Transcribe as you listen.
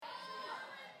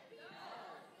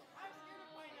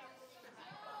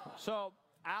So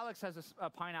Alex has a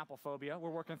pineapple phobia. We're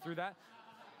working through that.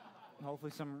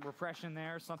 Hopefully some repression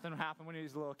there. Something happened when he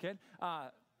was a little kid.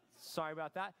 Sorry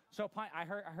about that. So I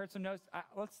heard some notes.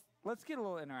 Let's get a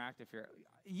little interactive here.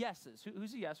 Yeses.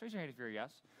 Who's a yes? Raise your hand if you're a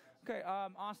yes. Okay.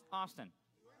 Austin.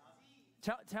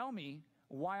 Tell me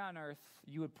why on earth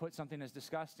you would put something as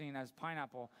disgusting as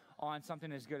pineapple on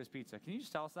something as good as pizza. Can you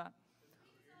just tell us that?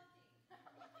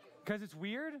 Because it's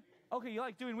weird? Okay, you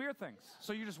like doing weird things,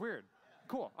 so you're just weird.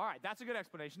 Cool. All right, that's a good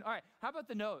explanation. All right, how about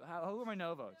the no? Who are my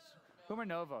no votes? Who are my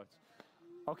no votes?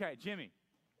 Okay, Jimmy,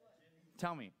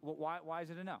 tell me, why is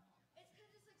it a no? It's because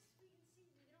it's like sweet and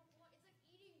savory. They don't want. It's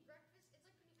like eating breakfast. It's like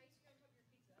putting ice cream on top of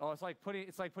your pizza. Oh,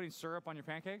 it's like putting syrup on your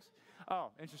pancakes?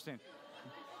 Oh, interesting.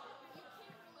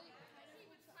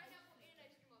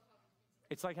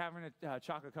 It's like having a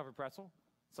chocolate-covered pretzel.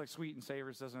 It's like sweet and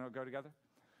savory doesn't go together.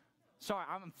 Sorry,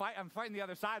 I'm fighting the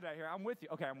other side right here. I'm with you.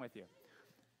 Okay, I'm with you.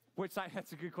 Which side?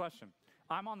 That's a good question.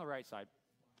 I'm on the right side.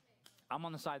 I'm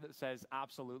on the side that says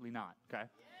absolutely not, okay?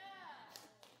 Yeah.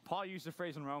 Paul used the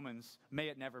phrase in Romans, may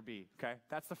it never be, okay?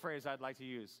 That's the phrase I'd like to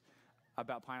use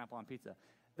about pineapple on pizza.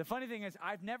 The funny thing is,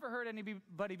 I've never heard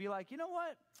anybody be like, you know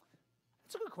what?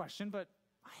 That's a good question, but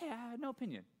I had no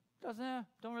opinion.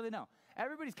 Don't really know.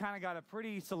 Everybody's kind of got a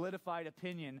pretty solidified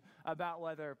opinion about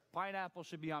whether pineapple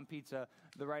should be on pizza.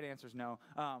 The right answer is no.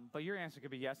 But your answer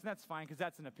could be yes, and that's fine because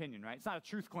that's an opinion, right? It's not a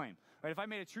truth claim, right? If I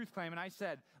made a truth claim and I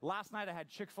said, last night I had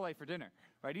Chick-fil-A for dinner,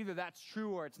 right? Either that's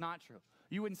true or it's not true.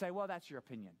 You wouldn't say, well, that's your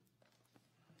opinion.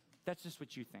 That's just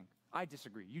what you think. I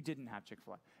disagree. You didn't have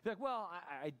Chick-fil-A. You're like, well,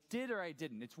 I did or I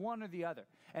didn't. It's one or the other.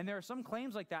 And there are some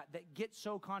claims like that get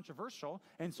so controversial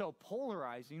and so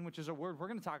polarizing, which is a word we're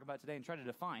going to talk about today and try to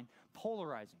define,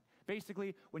 polarizing.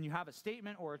 Basically, when you have a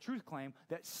statement or a truth claim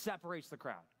that separates the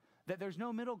crowd, that there's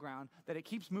no middle ground, that it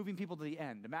keeps moving people to the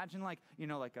end. Imagine like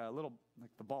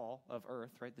the ball of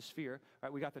Earth, right, the sphere,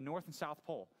 right? We got the North and South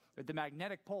Pole. The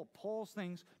magnetic pole pulls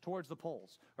things towards the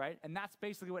poles, right? And that's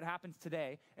basically what happens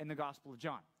today in the Gospel of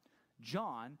John.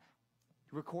 John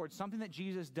records something that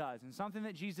Jesus does and something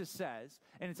that Jesus says,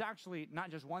 and it's actually not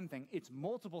just one thing, it's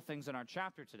multiple things in our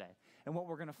chapter today. And what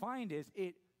we're going to find is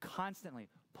it constantly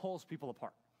pulls people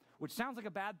apart, which sounds like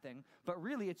a bad thing, but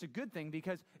really it's a good thing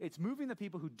because it's moving the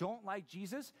people who don't like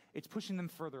Jesus, it's pushing them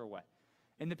further away.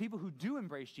 And the people who do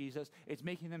embrace Jesus, it's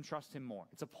making them trust him more.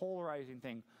 It's a polarizing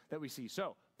thing that we see.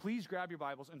 So please grab your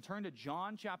Bibles and turn to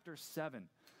John chapter 7.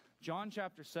 John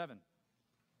chapter 7.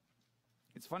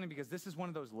 It's funny because this is one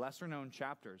of those lesser-known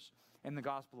chapters in the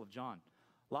Gospel of John.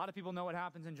 A lot of people know what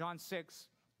happens in John 6.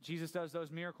 Jesus does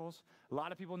those miracles. A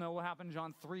lot of people know what happened in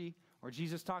John 3, where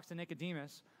Jesus talks to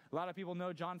Nicodemus. A lot of people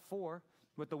know John 4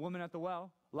 with the woman at the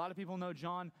well. A lot of people know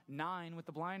John 9 with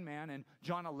the blind man and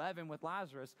John 11 with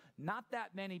Lazarus. Not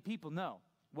that many people know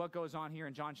what goes on here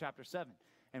in John chapter 7.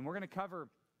 And we're going to cover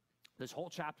this whole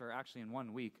chapter actually in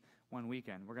one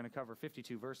weekend. We're going to cover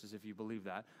 52 verses, if you believe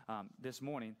that, this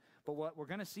morning. But what we're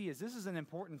going to see is this is an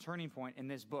important turning point in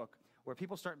this book where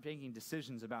people start making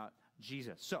decisions about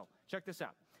Jesus. So, check this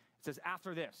out. It says,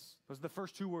 after this. Those are the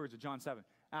first two words of John 7.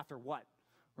 After what?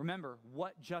 Remember,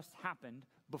 what just happened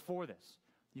before this?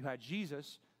 You had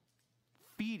Jesus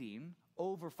feeding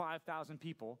over 5,000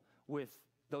 people with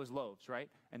those loaves, right?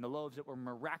 And the loaves that were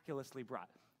miraculously brought.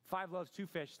 5 loaves, 2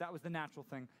 fish, that was the natural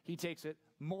thing. He takes it,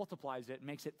 multiplies it,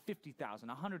 makes it 50,000,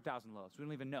 100,000 loaves. We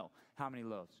don't even know how many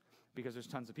loaves because there's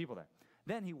tons of people there.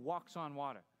 Then he walks on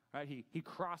water, right? He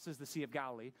crosses the Sea of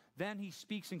Galilee. Then he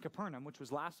speaks in Capernaum, which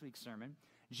was last week's sermon.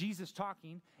 Jesus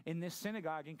talking in this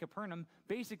synagogue in Capernaum,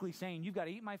 basically saying, you've got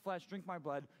to eat my flesh, drink my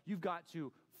blood. You've got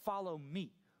to follow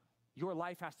me. Your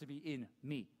life has to be in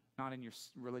me, not in your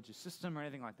religious system or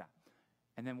anything like that.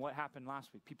 And then what happened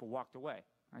last week? People walked away.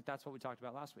 Right, that's what we talked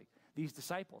about last week. These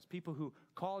disciples, people who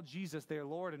called Jesus their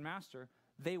Lord and Master,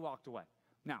 they walked away.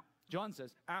 Now, John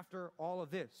says, after all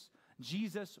of this,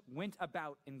 Jesus went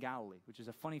about in Galilee, which is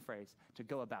a funny phrase, to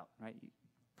go about, right? You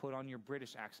put on your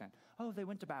British accent. Oh, they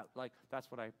went about. Like, that's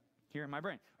what I hear in my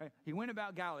brain. Right? He went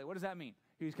about Galilee. What does that mean?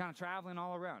 He was kind of traveling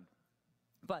all around.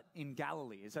 But in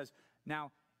Galilee, it says,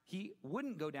 now, he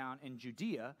wouldn't go down in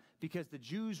Judea because the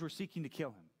Jews were seeking to kill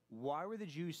him. Why were the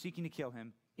Jews seeking to kill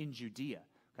him in Judea?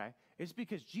 Okay? It's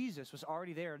because Jesus was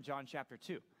already there in John chapter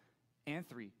 2 and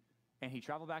 3, and he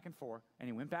traveled back in 4, and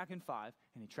he went back in 5,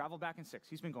 and he traveled back in 6.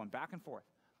 He's been going back and forth.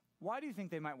 Why do you think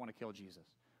they might want to kill Jesus?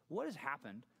 What has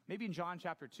happened, maybe in John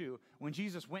chapter 2, when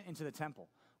Jesus went into the temple?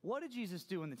 What did Jesus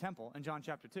do in the temple in John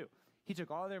chapter 2? He took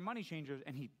all of their money changers,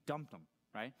 and he dumped them,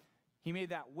 right? He made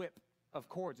that whip of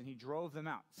cords, and he drove them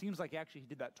out. Seems like actually he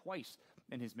did that twice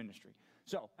in his ministry.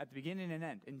 So, at the beginning and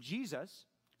end. And Jesus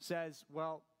says,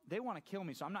 well, they want to kill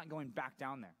me, so I'm not going back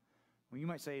down there. Well, you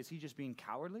might say, is he just being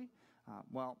cowardly?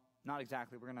 Well, not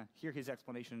exactly. We're going to hear his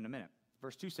explanation in a minute.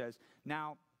 Verse 2 says,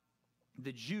 now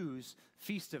the Jews'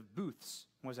 Feast of Booths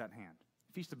was at hand.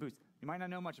 Feast of Booths. You might not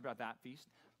know much about that feast,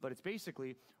 but it's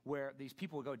basically where these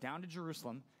people would go down to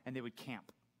Jerusalem and they would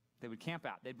camp. They would camp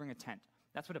out. They'd bring a tent.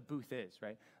 That's what a booth is,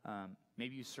 right?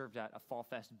 Maybe you served at a Fall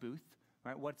Fest booth,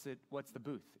 right? What's the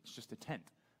booth? It's just a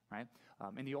tent, right?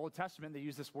 In the Old Testament, they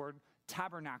use this word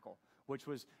tabernacle, which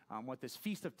was what this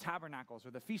Feast of Tabernacles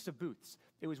or the Feast of Booths.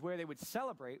 It was where they would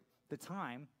celebrate the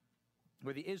time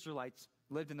where the Israelites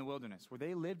lived in the wilderness, where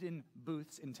they lived in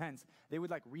booths, in tents. They would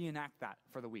like reenact that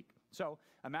for the week. So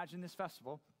imagine this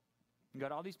festival. You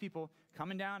got all these people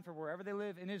coming down from wherever they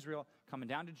live in Israel, coming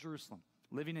down to Jerusalem,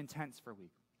 living in tents for a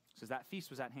week. So that feast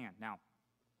was at hand. Now,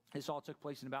 this all took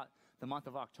place in about the month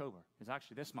of October. It's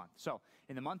actually this month. So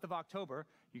in the month of October,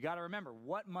 you got to remember,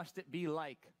 what must it be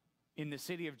like in the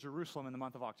city of Jerusalem in the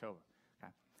month of October?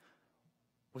 Okay.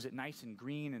 Was it nice and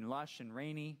green and lush and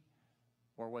rainy?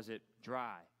 Or was it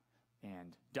dry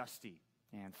and dusty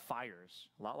and fires?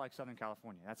 A lot like Southern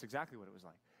California. That's exactly what it was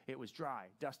like. It was dry,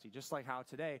 dusty, just like how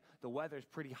today the weather's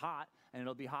pretty hot, and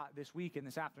it'll be hot this week and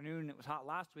this afternoon. It was hot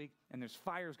last week, and there's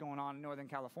fires going on in Northern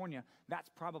California. That's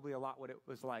probably a lot what it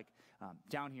was like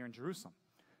down here in Jerusalem.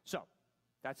 So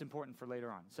that's important for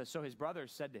later on. It says, so his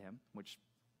brothers said to him, which,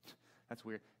 that's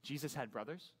weird. Jesus had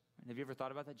brothers. Have you ever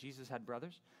thought about that? Jesus had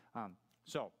brothers.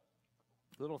 So,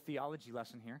 little theology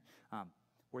lesson here.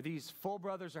 Were these full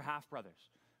brothers or half brothers?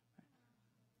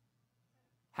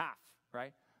 Half,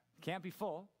 right? Can't be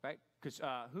full, right? Because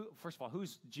first of all,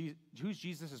 who's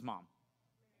Jesus' mom?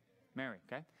 Mary,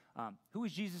 okay? Who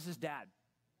is Jesus' dad?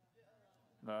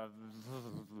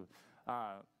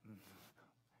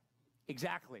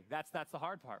 Exactly. That's the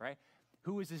hard part, right?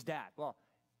 Who is his dad? Well,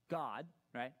 God,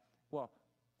 right? Well,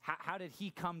 how did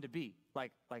he come to be?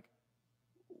 Like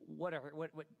what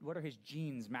are his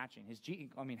genes matching?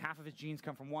 Half of his genes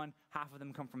come from one, half of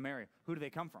them come from Mary. Who do they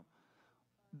come from?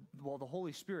 Well, the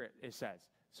Holy Spirit, it says.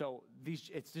 So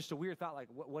it's just a weird thought, like,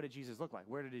 what did Jesus look like?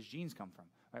 Where did his genes come from?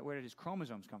 Right? Where did his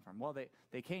chromosomes come from? Well,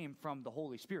 they came from the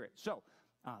Holy Spirit. So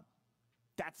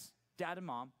that's dad and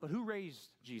mom. But who raised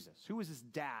Jesus? Who was his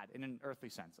dad in an earthly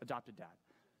sense, adopted dad?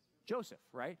 Joseph,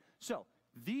 right? So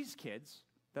these kids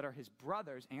that are his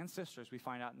brothers and sisters, we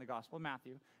find out in the Gospel of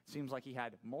Matthew, it seems like he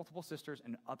had multiple sisters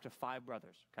and up to 5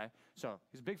 brothers, okay? So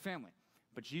he's a big family.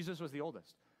 But Jesus was the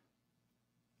oldest.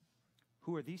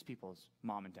 Who are these people's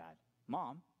mom and dad?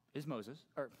 Mom is Moses.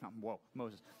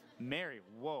 Mary,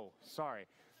 sorry.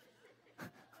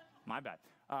 My bad.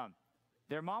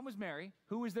 Their mom was Mary.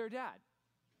 Who was their dad?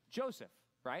 Joseph,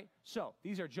 right? So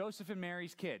these are Joseph and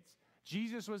Mary's kids.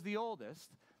 Jesus was the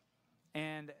oldest,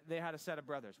 and they had a set of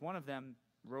brothers. One of them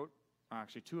wrote,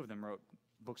 actually 2 of them wrote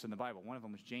books in the Bible. One of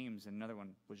them was James, and another one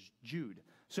was Jude.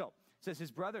 So it says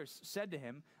his brothers said to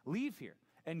him, leave here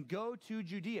and go to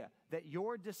Judea, that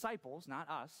your disciples, not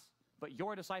us, but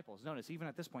your disciples, notice, even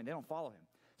at this point, they don't follow him.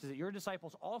 It says that your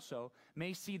disciples also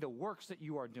may see the works that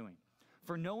you are doing.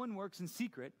 For no one works in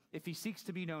secret if he seeks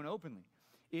to be known openly.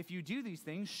 If you do these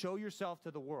things, show yourself to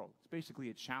the world. It's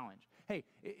basically a challenge. Hey,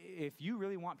 if you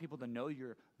really want people to know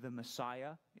you're the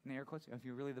Messiah, in air quotes, if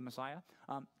you're really the Messiah,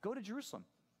 go to Jerusalem.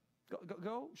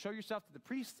 Go show yourself to the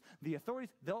priests, the authorities.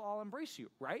 They'll all embrace you,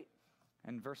 right?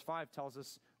 And verse 5 tells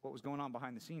us what was going on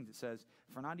behind the scenes. It says,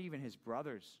 for not even his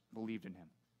brothers believed in him.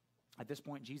 At this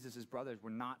point, Jesus' brothers were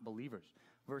not believers.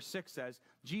 Verse 6 says,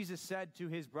 Jesus said to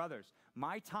his brothers,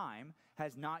 my time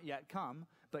has not yet come,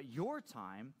 but your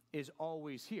time is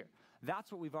always here.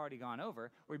 That's what we've already gone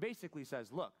over, where he basically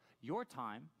says, look, your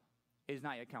time is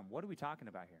not yet come. What are we talking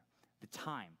about here? The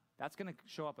time. That's going to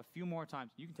show up a few more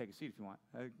times. You can take a seat if you want.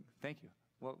 Thank you.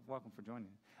 Welcome for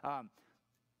joining.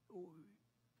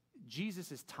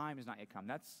 Jesus' time is not yet come.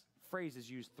 That phrase is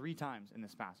used 3 times in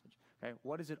this passage. Okay?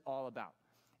 What is it all about?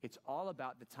 It's all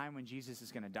about the time when Jesus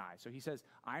is going to die. So he says,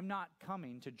 I'm not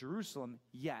coming to Jerusalem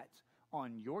yet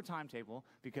on your timetable,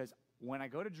 because when I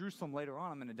go to Jerusalem later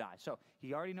on, I'm going to die. So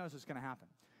he already knows what's going to happen.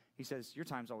 He says, your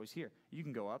time's always here. You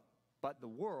can go up. But the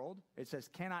world, it says,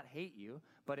 cannot hate you,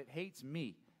 but it hates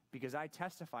me, because I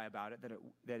testify about it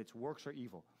that its works are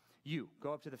evil. You,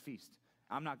 go up to the feast.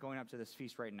 I'm not going up to this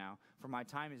feast right now, for my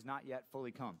time is not yet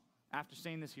fully come. After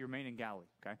saying this, he remained in Galilee,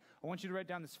 okay? I want you to write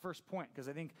down this first point, because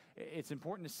I think it's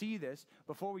important to see this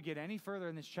before we get any further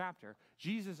in this chapter.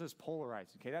 Jesus is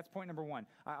polarized, okay? That's point number 1.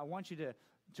 I want you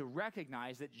to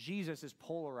recognize that Jesus is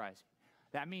polarizing.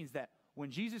 That means that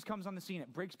when Jesus comes on the scene,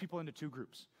 it breaks people into 2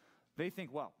 groups. They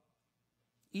think, well,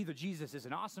 either Jesus is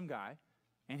an awesome guy,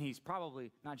 and he's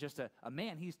probably not just a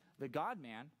man, he's the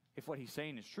God-man, if what he's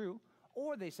saying is true,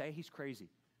 or they say he's crazy,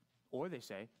 Or they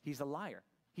say, he's a liar.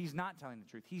 He's not telling the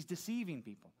truth. He's deceiving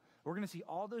people. We're going to see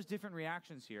all those different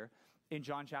reactions here in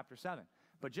John chapter 7.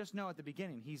 But just know at the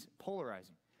beginning, he's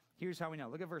polarizing. Here's how we know.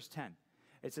 Look at verse 10.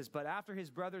 It says, but after his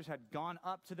brothers had gone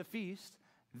up to the feast,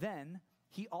 then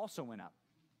he also went up.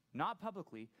 Not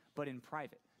publicly, but in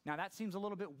private. Now that seems a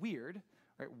little bit weird.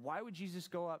 Right? Why would Jesus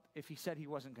go up if he said he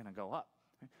wasn't going to go up?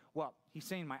 Right? Well, he's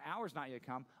saying my hour's not yet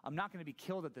come. I'm not going to be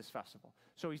killed at this festival.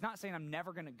 So he's not saying I'm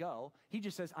never going to go. He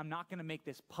just says I'm not going to make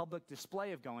this public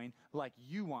display of going like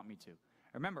you want me to.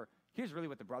 Remember, here's really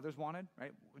what the brothers wanted,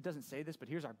 right? It doesn't say this, but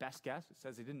here's our best guess. It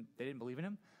says they didn't believe in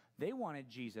him. They wanted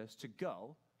Jesus to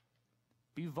go,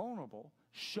 be vulnerable,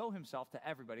 show himself to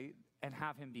everybody, and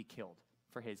have him be killed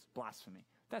for his blasphemy.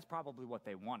 That's probably what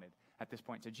they wanted at this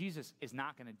point. So Jesus is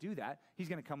not going to do that. He's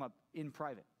going to come up in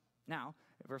private. Now,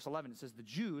 verse 11, it says, the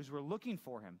Jews were looking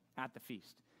for him at the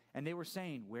feast, and they were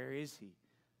saying, where is he?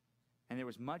 And there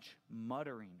was much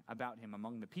muttering about him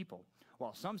among the people,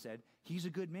 while some said, he's a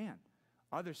good man.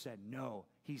 Others said, no,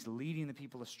 he's leading the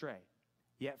people astray.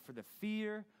 Yet for the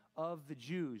fear of the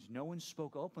Jews, no one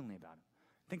spoke openly about him.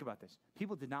 Think about this.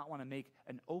 People did not want to make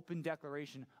an open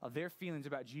declaration of their feelings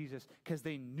about Jesus because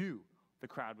they knew the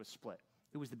crowd was split.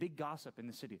 It was the big gossip in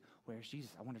the city. Where's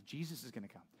Jesus? I wonder if Jesus is going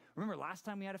to come. Remember last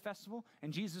time we had a festival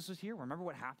and Jesus was here? Remember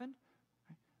what happened?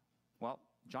 Well,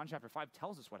 John chapter 5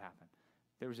 tells us what happened.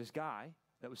 There was this guy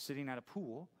that was sitting at a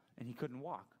pool and he couldn't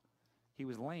walk. He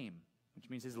was lame, which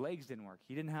means his legs didn't work.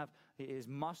 He didn't have, his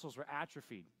muscles were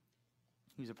atrophied.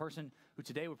 He was a person who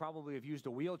today would probably have used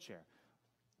a wheelchair.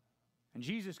 And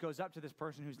Jesus goes up to this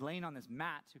person who's laying on this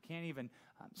mat, who can't even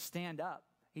stand up.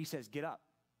 He says, get up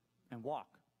and walk.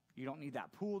 You don't need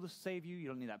that pool to save you. You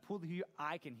don't need that pool to heal you.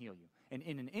 I can heal you. And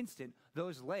in an instant,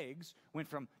 those legs went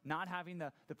from not having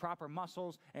the proper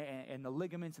muscles and the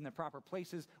ligaments in the proper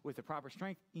places with the proper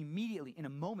strength. Immediately, in a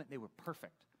moment, they were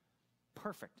perfect.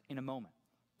 Perfect in a moment.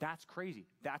 That's crazy.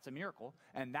 That's a miracle.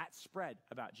 And that spread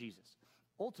about Jesus.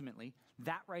 Ultimately,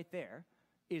 that right there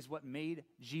is what made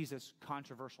Jesus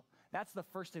controversial. That's the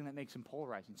first thing that makes him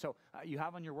polarizing. So you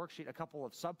have on your worksheet a couple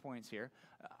of subpoints here.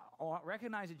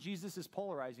 Recognize that Jesus is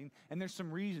polarizing, and there's some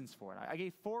reasons for it. I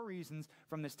gave 4 reasons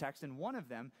from this text, and one of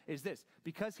them is this: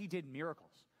 because he did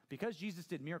miracles. Because Jesus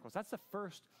did miracles. That's the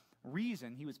first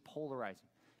reason he was polarizing.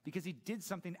 Because he did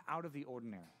something out of the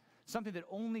ordinary. Something that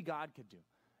only God could do.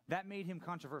 That made him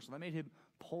controversial. That made him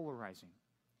polarizing.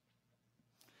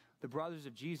 The brothers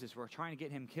of Jesus were trying to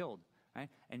get him killed. Right?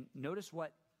 And notice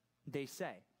what they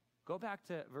say. Go back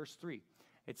to verse 3.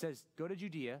 It says, go to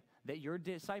Judea that your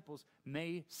disciples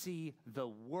may see the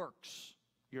works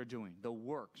you're doing. The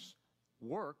works.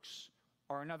 Works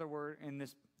are another word in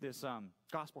this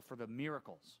gospel for the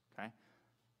miracles. Okay?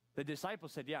 The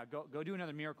disciples said, yeah, go do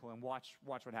another miracle and watch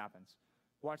what happens.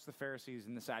 Watch the Pharisees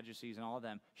and the Sadducees and all of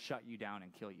them shut you down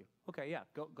and kill you. Okay, yeah,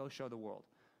 go show the world.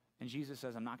 And Jesus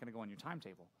says, I'm not going to go on your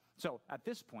timetable. So at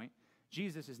this point,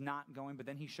 Jesus is not going, but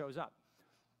then he shows up.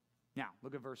 Now,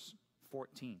 look at verse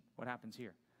 14. What happens here?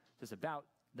 It says, about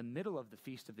the middle of the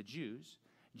feast of the Jews,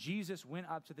 Jesus went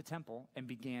up to the temple and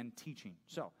began teaching.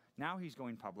 So now he's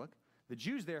going public. The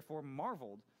Jews therefore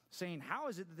marveled, saying, how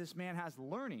is it that this man has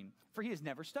learning? For he has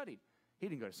never studied. He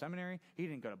didn't go to seminary. He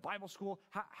didn't go to Bible school.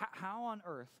 How on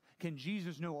earth can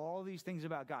Jesus know all these things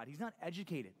about God? He's not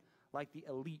educated like the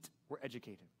elite were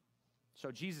educated.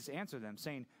 So Jesus answered them,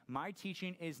 saying, my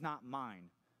teaching is not mine,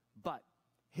 but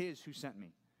his who sent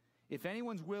me. If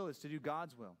anyone's will is to do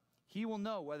God's will, he will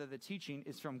know whether the teaching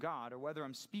is from God or whether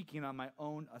I'm speaking on my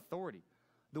own authority.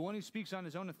 The one who speaks on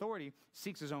his own authority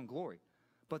seeks his own glory.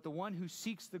 But the one who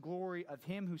seeks the glory of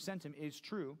him who sent him is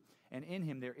true, and in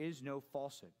him there is no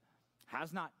falsehood.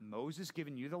 Has not Moses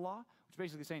given you the law? Which is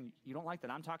basically saying, you don't like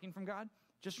that I'm talking from God?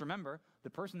 Just remember, the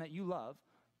person that you love,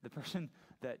 the person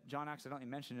that John accidentally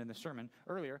mentioned in the sermon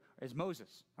earlier, is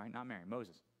Moses, right? Not Mary,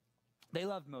 Moses. They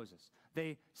loved Moses.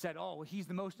 They said, oh, well, he's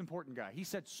the most important guy. He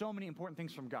said so many important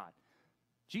things from God.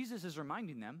 Jesus is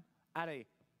reminding them at a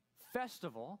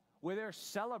festival where they're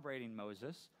celebrating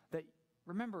Moses that,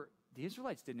 remember, the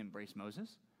Israelites didn't embrace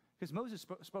Moses because Moses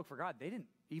spoke for God. They didn't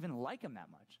even like him that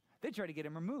much. They tried to get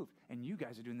him removed, and you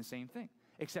guys are doing the same thing.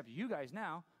 Except you guys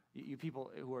now, you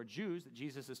people who are Jews that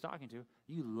Jesus is talking to,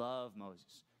 you love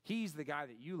Moses. He's the guy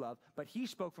that you love, but he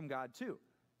spoke from God too.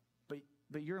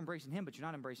 But you're embracing him, but you're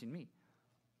not embracing me.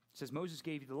 It says, Moses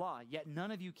gave you the law, yet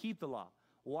none of you keep the law.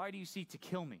 Why do you seek to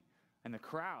kill me? And the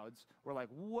crowds were like,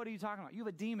 what are you talking about? You have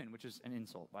a demon, which is an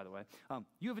insult, by the way.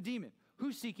 You have a demon.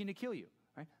 Who's seeking to kill you?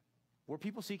 Right? Were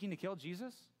people seeking to kill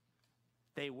Jesus?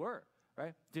 They were,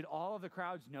 right? Did all of the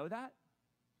crowds know that?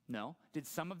 No. Did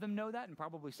some of them know that and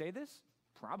probably say this?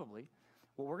 Probably.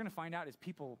 What we're going to find out is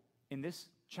people in this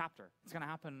chapter, it's going to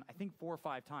happen, I think, 4 or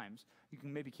 5 times. You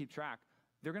can maybe keep track.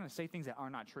 They're going to say things that are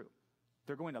not true.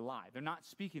 They're going to lie. They're not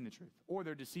speaking the truth, or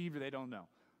they're deceived, or they don't know.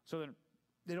 So then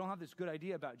they don't have this good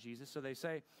idea about Jesus, so they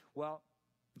say, well,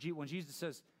 when Jesus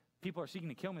says, people are seeking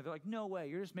to kill me, they're like, no way,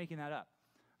 you're just making that up.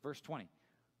 Verse 20,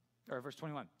 or verse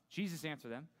 21, Jesus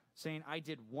answered them, saying, I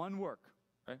did one work.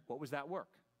 Right? What was that work?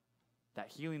 That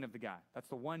healing of the guy. That's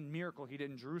the one miracle he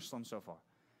did in Jerusalem so far.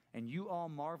 And you all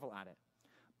marvel at it.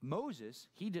 Moses,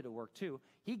 he did a work too.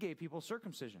 He gave people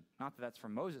circumcision. Not that that's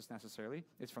from Moses necessarily.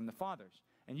 It's from the fathers.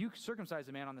 And you circumcise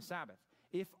a man on the Sabbath.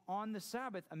 If on the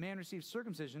Sabbath a man receives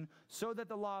circumcision so that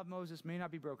the law of Moses may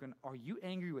not be broken, are you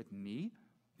angry with me?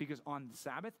 Because on the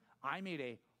Sabbath I made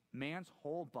a man's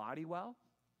whole body well?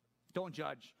 Don't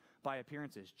judge by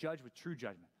appearances. Judge with true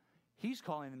judgment. He's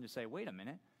calling them to say, wait a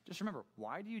minute. Just remember,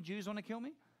 why do you Jews want to kill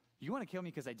me? You want to kill me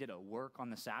because I did a work on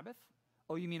the Sabbath?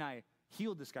 Oh, you mean I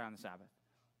healed this guy on the Sabbath?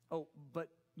 Oh, but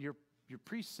your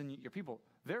priests and your people,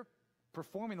 they're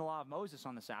performing the law of Moses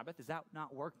on the Sabbath. Is that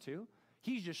not work too?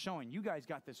 He's just showing you guys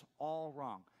got this all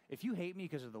wrong. If you hate me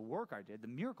because of the work I did, the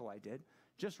miracle I did,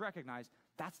 just recognize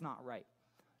that's not right.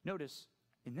 Notice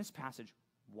in this passage,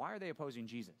 why are they opposing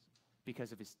Jesus?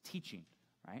 Because of his teaching,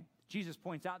 right? Jesus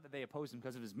points out that they oppose him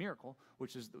because of his miracle,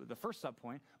 which is the first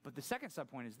subpoint. But the second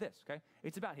subpoint is this, okay?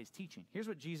 It's about his teaching. Here's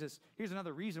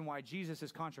another reason why Jesus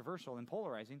is controversial and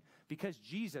polarizing, because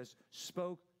Jesus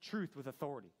spoke truth with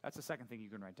authority. That's the second thing you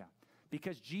can write down.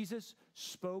 Because Jesus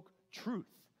spoke truth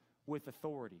with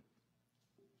authority.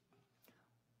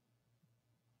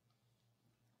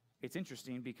 It's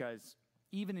interesting because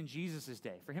even in Jesus'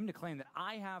 day, for him to claim that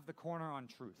I have the corner on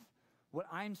truth, what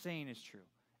I'm saying is true,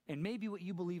 and maybe what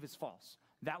you believe is false,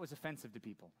 that was offensive to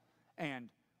people. And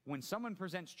when someone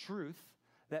presents truth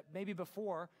that maybe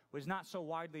before was not so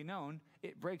widely known,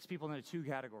 it breaks people into 2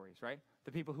 categories, right?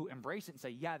 The people who embrace it and say,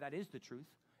 yeah, that is the truth,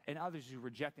 and others who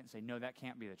reject it and say, no, that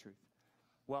can't be the truth.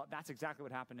 Well, that's exactly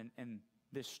what happened in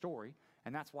this story,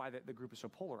 and that's why the group is so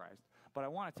polarized. But I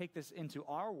want to take this into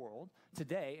our world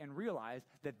today and realize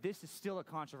that this is still a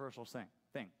controversial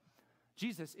thing.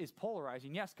 Jesus is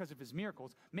polarizing, yes, because of his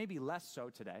miracles, maybe less so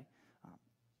today.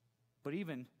 But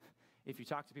even if you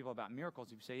talk to people about miracles,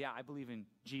 if you say, yeah, I believe in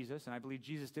Jesus, and I believe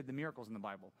Jesus did the miracles in the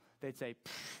Bible, they'd say,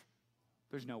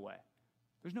 there's no way.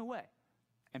 There's no way.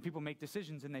 And people make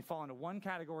decisions, and they fall into one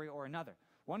category or another.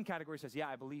 One category says, yeah,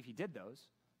 I believe he did those.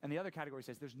 And the other category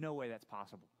says, there's no way that's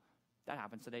possible. That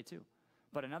happens today too.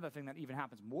 But another thing that even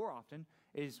happens more often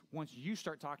is once you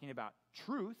start talking about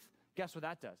truth, guess what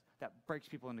that does? That breaks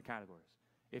people into categories.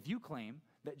 If you claim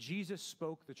that Jesus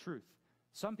spoke the truth,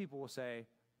 some people will say,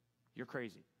 you're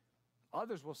crazy.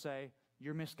 Others will say,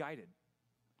 you're misguided.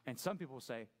 And some people will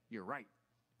say, you're right.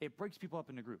 It breaks people up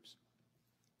into groups.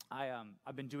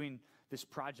 I've been doing this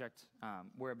project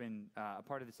where I've been a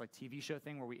part of this like TV show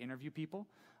thing where we interview people.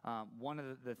 One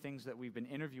of the things that we've been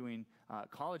interviewing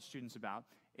college students about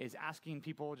is asking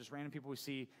people, just random people we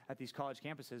see at these college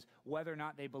campuses, whether or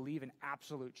not they believe in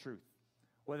absolute truth,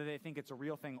 whether they think it's a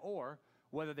real thing, or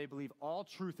whether they believe all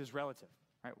truth is relative,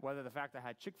 right? Whether the fact I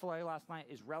had Chick-fil-A last night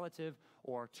is relative,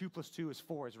 or 2 + 2 is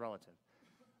 4 is relative.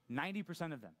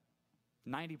 90% of them,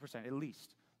 90% at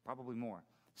least, probably more,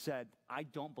 said, I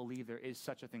don't believe there is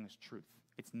such a thing as truth.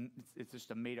 It's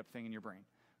just a made-up thing in your brain.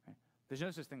 Right? There's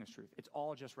no such thing as truth. It's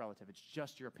all just relative. It's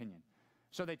just your opinion.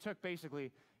 So they took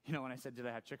basically, when I said, did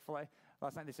I have Chick-fil-A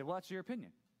last night? They said, well, that's your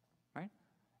opinion, right?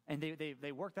 And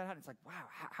they worked that out. And it's like, wow,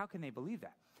 how can they believe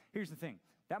that? Here's the thing.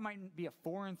 That might be a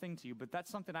foreign thing to you, but that's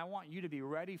something I want you to be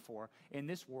ready for in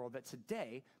this world, that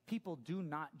today people do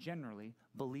not generally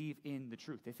believe in the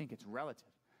truth. They think it's relative.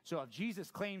 So if Jesus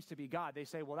claims to be God, they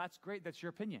say, well, that's great. That's your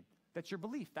opinion. That's your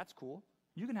belief. That's cool.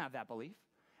 You can have that belief.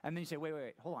 And then you say, wait,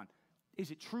 hold on.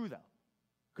 Is it true, though?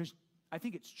 Because I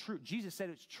think it's true. Jesus said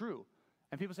it's true.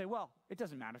 And people say, well, it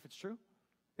doesn't matter if it's true.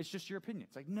 It's just your opinion.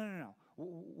 It's like, no.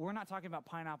 We're not talking about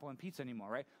pineapple and pizza anymore,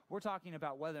 right? We're talking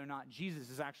about whether or not Jesus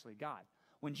is actually God.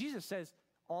 When Jesus says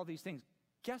all these things,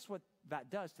 guess what that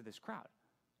does to this crowd?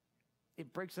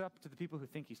 It breaks it up to the people who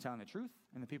think he's telling the truth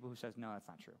and the people who says, no, that's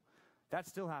not true. That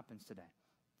still happens today.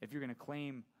 If you're going to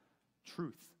claim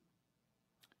truth.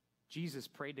 Jesus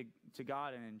prayed to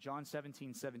God, and in John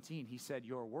 17:17, he said,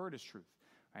 your word is truth,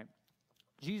 right?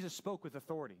 Jesus spoke with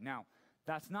authority. Now,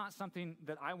 that's not something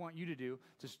that I want you to do,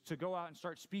 to go out and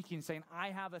start speaking, saying,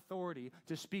 I have authority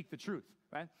to speak the truth,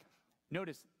 right?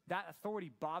 Notice, that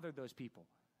authority bothered those people,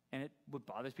 and it would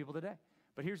bother people today.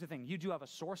 But here's the thing. You do have a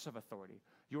source of authority.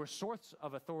 Your source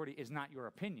of authority is not your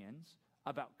opinions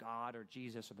about God or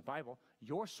Jesus or the Bible.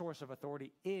 Your source of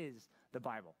authority is the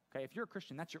Bible, okay? If you're a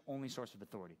Christian, that's your only source of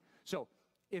authority. So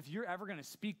if you're ever going to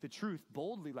speak the truth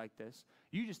boldly like this,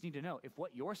 you just need to know if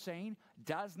what you're saying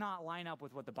does not line up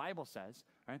with what the Bible says,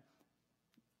 right,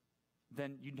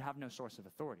 then you have no source of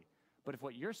authority. But if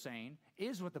what you're saying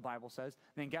is what the Bible says,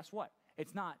 then guess what?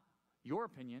 It's not your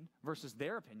opinion versus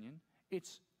their opinion.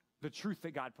 It's the truth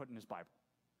that God put in his Bible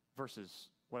versus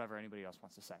whatever anybody else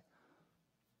wants to say.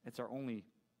 It's our only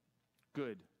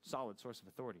good, solid source of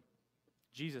authority.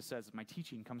 Jesus says, my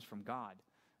teaching comes from God.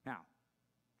 Now,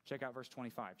 check out verse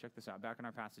 25. Check this out. Back in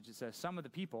our passage, it says, some of the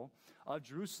people of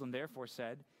Jerusalem therefore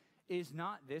said, is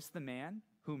not this the man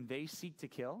whom they seek to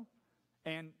kill?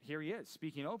 And here he is,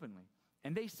 speaking openly.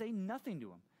 And they say nothing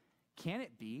to him. Can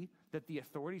it be that the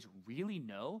authorities really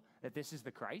know that this is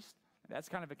the Christ? That's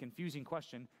kind of a confusing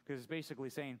question, because it's basically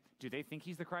saying, do they think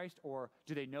he's the Christ, or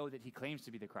do they know that he claims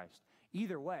to be the Christ?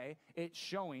 Either way, it's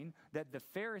showing that the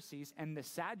Pharisees and the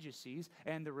Sadducees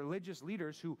and the religious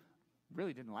leaders who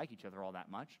really didn't like each other all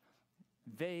that much,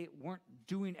 they weren't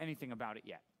doing anything about it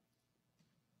yet.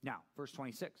 Now, verse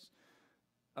 27,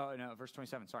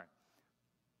 sorry.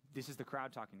 This is the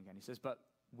crowd talking again. He says, but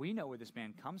we know where this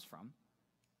man comes from,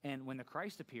 and when the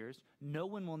Christ appears, no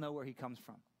one will know where he comes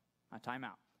from. Now, time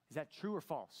out. Is that true or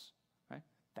false? Right?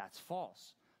 That's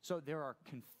false. So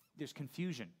there's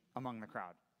confusion among the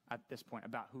crowd at this point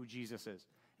about who Jesus is,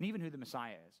 and even who the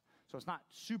Messiah is. So it's not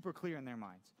super clear in their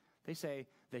minds. They say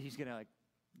that he's going to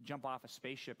jump off a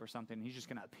spaceship or something, and he's just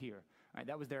going to appear. Right?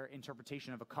 That was their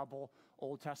interpretation of a couple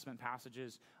Old Testament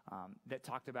passages that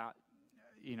talked about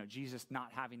Jesus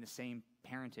not having the same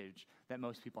parentage that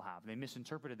most people have. They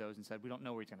misinterpreted those and said, we don't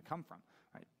know where he's going to come from.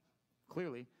 Right?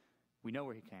 Clearly, we know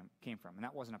where he came from, and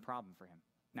that wasn't a problem for him.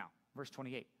 Now, verse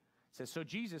 28 says, so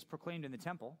Jesus proclaimed in the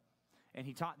temple, and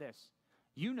he taught this,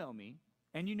 you know me,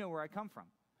 and you know where I come from,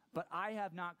 but I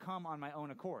have not come on my own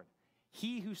accord.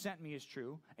 He who sent me is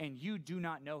true, and you do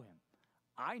not know him.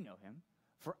 I know him,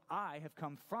 for I have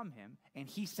come from him, and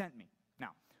he sent me. Now,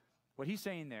 what he's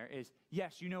saying there is,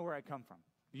 yes, you know where I come from.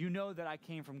 You know that I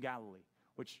came from Galilee,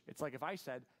 which it's like if I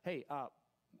said, hey,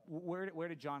 where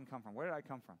did John come from? Where did I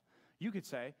come from? You could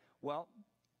say, well,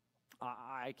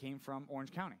 I came from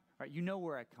Orange County, right? You know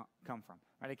where I come from,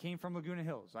 right? I came from Laguna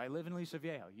Hills. I live in Aliso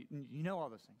Viejo. You know all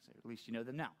those things. At least you know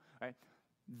them now, right?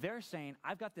 They're saying,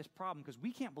 I've got this problem because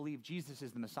we can't believe Jesus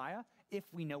is the Messiah if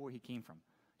we know where he came from.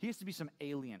 He has to be some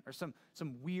alien or some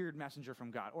weird messenger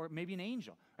from God, or maybe an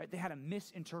angel, right? They had a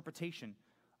misinterpretation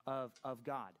of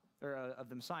God, or of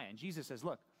the Messiah. And Jesus says,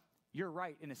 look, you're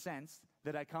right in a sense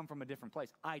that I come from a different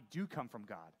place. I do come from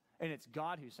God, and it's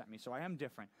God who sent me, so I am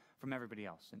different from everybody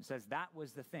else. And it says that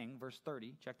was the thing, verse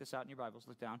 30, check this out in your Bibles,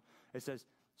 look down. It says,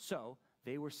 so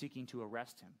they were seeking to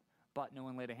arrest him, but no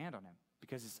one laid a hand on him,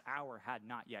 because his hour had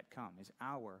not yet come. His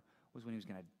hour was when he was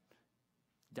going to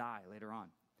die later on.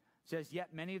 It says,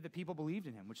 yet many of the people believed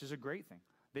in him, which is a great thing.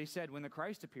 They said, when the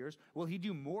Christ appears, will he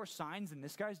do more signs than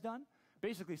this guy's done?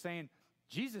 Basically saying,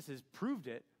 Jesus has proved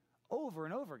it over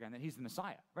and over again that he's the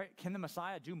Messiah, right? Can the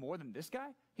Messiah do more than this guy?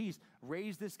 He's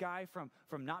raised this guy from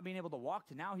not being able to walk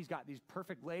to now he's got these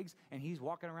perfect legs, and he's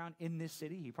walking around in this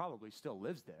city. He probably still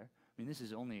lives there. I mean, this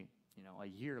is only, a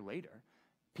year later.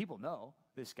 People know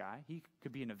this guy. He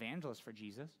could be an evangelist for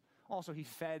Jesus. Also, he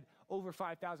fed over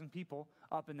 5,000 people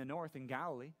up in the north in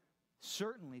Galilee.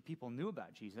 Certainly, people knew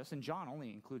about Jesus, and John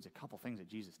only includes a couple things that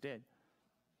Jesus did.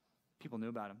 People knew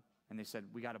about him, and they said,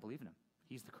 we got to believe in him.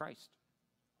 He's the Christ.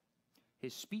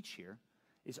 His speech here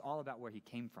is all about where he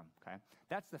came from, okay?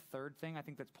 That's the third thing I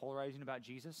think that's polarizing about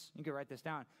Jesus. You can write this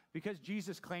down. Because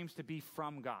Jesus claims to be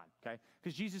from God, okay?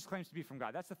 Because Jesus claims to be from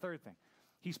God. That's the third thing.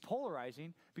 He's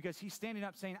polarizing because he's standing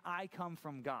up saying, I come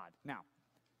from God. Now,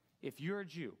 if you're a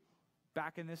Jew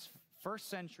back in this first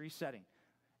century setting,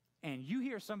 and you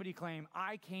hear somebody claim,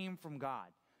 I came from God,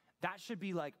 that should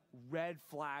be like red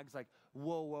flags, like,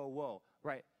 whoa, whoa, whoa,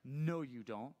 right? No, you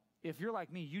don't. If you're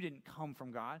like me, you didn't come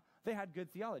from God. They had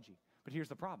good theology. But here's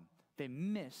the problem. They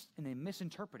missed and they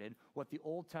misinterpreted what the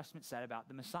Old Testament said about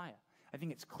the Messiah. I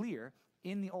think it's clear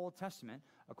in the Old Testament,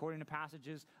 according to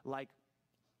passages like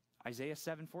Isaiah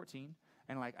 7:14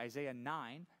 and like Isaiah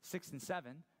 9:6 and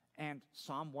 7 and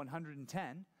Psalm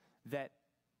 110, that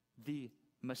the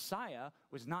Messiah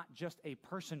was not just a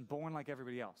person born like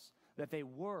everybody else, that they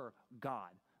were God.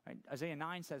 Right? Isaiah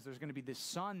 9 says there's going to be this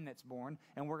son that's born,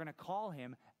 and we're going to call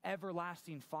him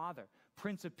Everlasting Father,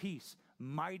 Prince of Peace,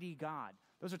 Mighty God.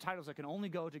 Those are titles that can only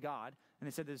go to God. And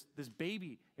they said this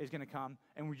baby is going to come,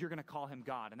 and you're going to call him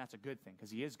God, and that's a good thing because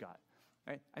he is God.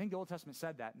 Right? I think the Old Testament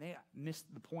said that, and they missed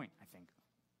the point, I think.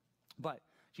 But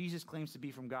Jesus claims to be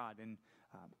from God, and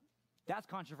that's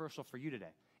controversial for you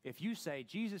today. If you say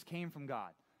Jesus came from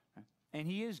God, and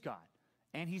he is God,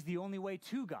 and he's the only way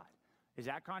to God, Is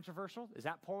that controversial? Is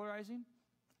that polarizing?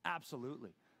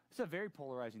 Absolutely. It's a very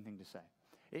polarizing thing to say.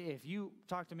 If you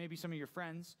talk to maybe some of your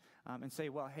friends and say,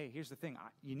 well, hey, here's the thing.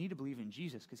 You need to believe in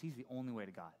Jesus because he's the only way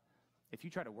to God. If you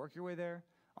try to work your way there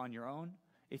on your own,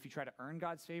 if you try to earn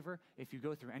God's favor, if you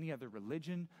go through any other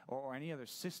religion or any other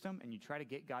system and you try to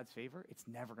get God's favor, it's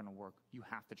never going to work. You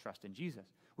have to trust in Jesus,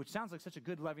 which sounds like such a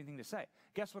good, loving thing to say.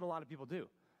 Guess what a lot of people do?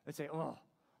 They say, oh,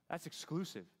 that's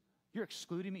exclusive. You're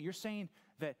excluding me. You're saying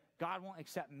that God won't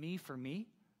accept me for me?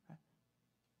 The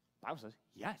Bible says,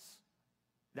 yes.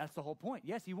 That's the whole point.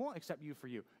 Yes, he won't accept you for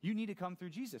you. You need to come through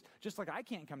Jesus. Just like I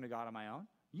can't come to God on my own,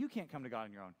 you can't come to God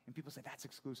on your own. And people say, that's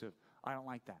exclusive. I don't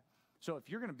like that. So if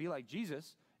you're going to be like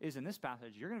Jesus is in this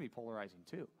passage, you're going to be polarizing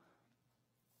too.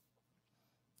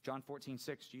 John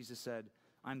 14:6, Jesus said,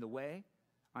 I'm the way,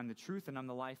 I'm the truth, and I'm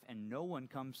the life, and no one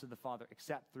comes to the Father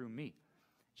except through me.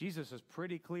 Jesus is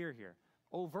pretty clear here,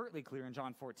 overtly clear in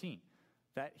John 14,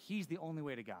 that he's the only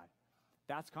way to God.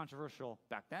 That's controversial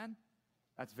back then.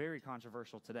 That's very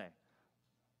controversial today.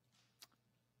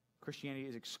 Christianity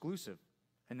is exclusive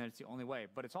in that it's the only way,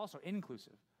 but it's also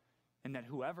inclusive in that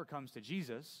whoever comes to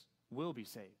Jesus will be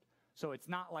saved. So it's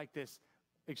not like this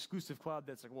exclusive club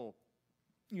that's like, well,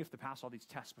 you have to pass all these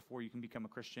tests before you can become a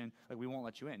Christian. Like, we won't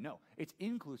let you in. No, it's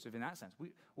inclusive in that sense.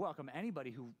 We welcome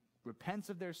anybody who repents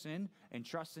of their sin and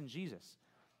trusts in Jesus.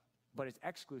 But it's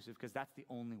exclusive because that's the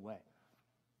only way.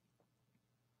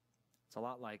 It's a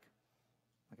lot like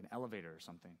an elevator or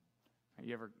something. Have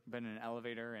you ever been in an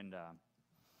elevator and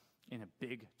in a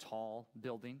big, tall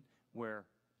building where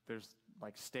there's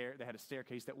like they had a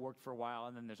staircase that worked for a while,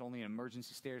 and then there's only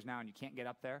emergency stairs now, and you can't get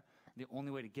up there. The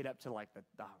only way to get up to like the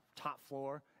top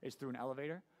floor is through an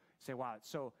elevator. You say, wow, it's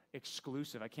so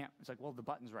exclusive. I can't. It's like, well, the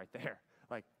button's right there.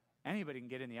 Like, anybody can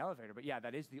get in the elevator, but yeah,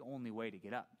 that is the only way to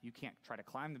get up. You can't try to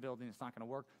climb the building. It's not going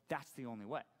to work. That's the only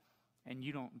way. And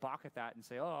you don't balk at that and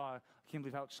say, oh, I can't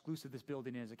believe how exclusive this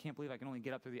building is. I can't believe I can only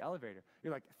get up through the elevator.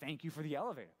 You're like, thank you for the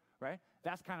elevator, right?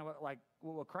 That's kind of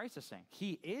what Christ is saying.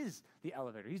 He is the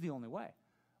elevator. He's the only way.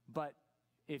 But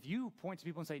if you point to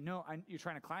people and say, no, you're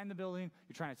trying to climb the building,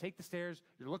 you're trying to take the stairs,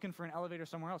 you're looking for an elevator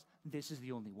somewhere else, this is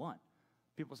the only one.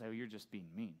 People say, oh, you're just being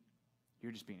mean.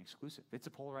 You're just being exclusive. It's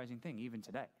a polarizing thing even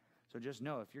today. So just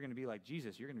know, if you're going to be like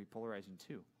Jesus, you're going to be polarizing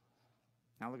too.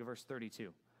 Now look at verse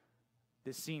 32.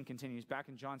 This scene continues. Back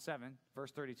in John 7,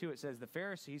 verse 32, it says, the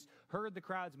Pharisees heard the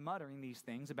crowds muttering these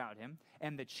things about him,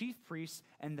 and the chief priests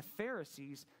and the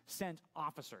Pharisees sent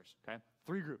officers. Okay?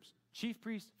 3 groups. Chief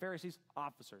priests, Pharisees,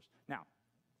 officers. Now,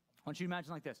 I want you to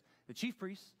imagine like this. The chief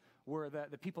priests were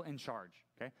the people in charge.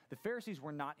 Okay? The Pharisees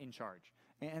were not in charge.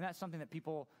 And that's something that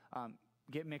people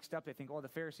get mixed up. They think, oh, the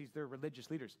Pharisees, they're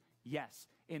religious leaders. Yes.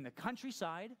 In the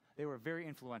countryside, they were very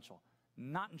influential.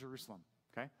 Not in Jerusalem.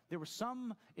 Okay? There were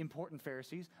some important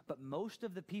Pharisees, but most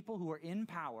of the people who were in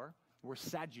power were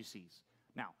Sadducees.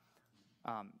 Now,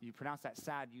 you pronounce that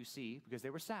sad-u-c because they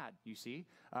were sad, you see,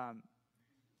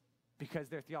 because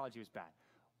their theology was bad.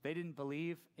 They didn't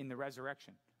believe in the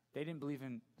resurrection. They didn't believe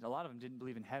a lot of them didn't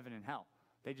believe in heaven and hell.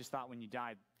 They just thought when you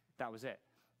died, that was it.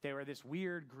 They were this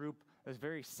weird group that was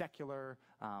very secular,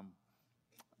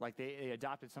 like they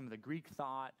adopted some of the Greek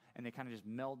thought, and they kind of just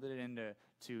melded it into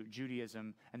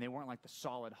Judaism, and they weren't like the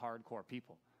solid, hardcore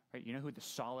people. Right? You know who the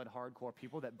solid, hardcore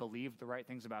people that believed the right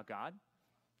things about God?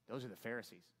 Those are the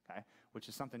Pharisees, okay? Which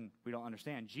is something we don't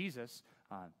understand. Jesus,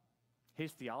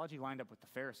 his theology lined up with the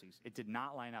Pharisees. It did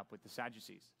not line up with the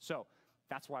Sadducees. So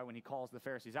that's why when he calls the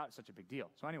Pharisees out, it's such a big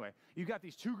deal. So anyway, you've got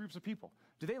these 2 groups of people.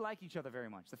 Do they like each other very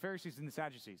much, the Pharisees and the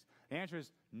Sadducees? The answer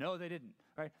is no, they didn't.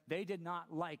 Right? They did not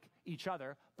like each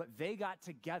other, but they got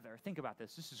together. Think about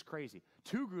this. This is crazy.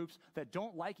 2 groups that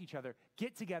don't like each other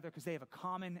get together because they have a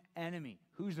common enemy.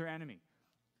 Who's their enemy?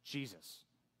 Jesus.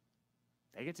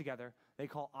 They get together. They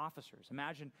call officers.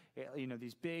 Imagine,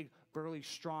 these big, burly,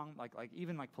 strong,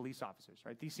 even like police officers,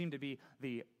 right? These seem to be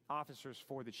the officers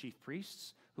for the chief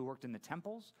priests who worked in the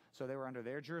temples, so they were under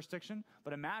their jurisdiction.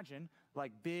 But imagine,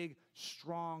 like, big,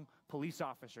 strong police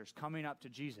officers coming up to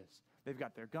Jesus. They've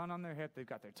got their gun on their hip. They've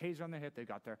got their taser on their hip. They've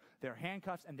got their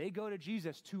handcuffs, and they go to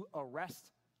Jesus to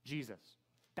arrest Jesus.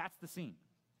 That's the scene.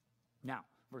 Now,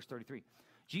 verse 33.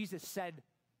 Jesus said,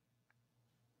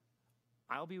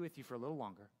 I'll be with you for a little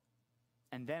longer,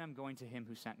 and then I'm going to him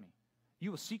who sent me.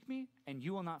 You will seek me, and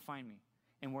you will not find me.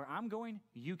 And where I'm going,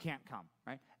 you can't come,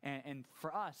 right? And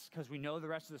for us, because we know the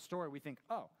rest of the story, we think,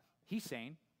 oh, he's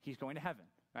saying he's going to heaven,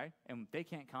 right? And they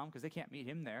can't come because they can't meet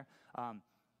him there.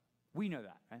 We know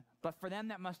that, right? But for them,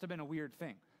 that must have been a weird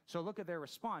thing. So look at their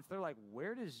response. They're like,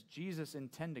 where does Jesus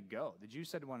intend to go? The Jews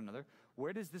said to one another,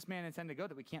 where does this man intend to go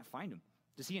that we can't find him?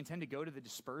 Does he intend to go to the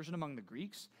dispersion among the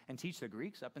Greeks and teach the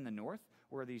Greeks up in the north?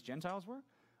 where these Gentiles were.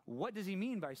 What does he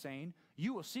mean by saying,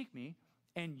 you will seek me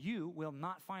and you will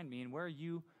not find me, and where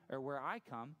I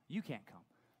come, you can't come?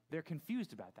 They're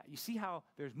confused about that. You see how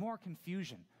there's more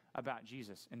confusion about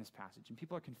Jesus in this passage, and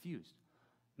people are confused.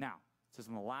 Now, it says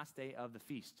on the last day of the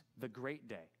feast, the great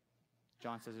day.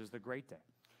 John says it was the great day.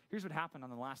 Here's what happened on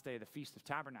the last day of the Feast of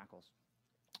Tabernacles.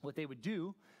 What they would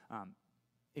do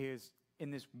is,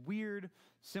 in this weird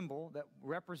symbol that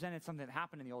represented something that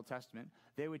happened in the Old Testament,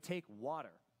 they would take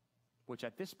water, which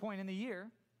at this point in the year,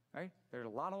 right, there's a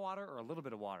lot of water or a little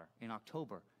bit of water in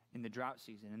October, in the drought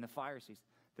season, in the fire season.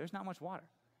 There's not much water,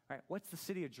 right? What's the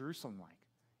city of Jerusalem like?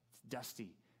 It's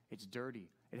dusty. It's dirty.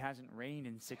 It hasn't rained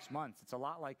in 6 months. It's a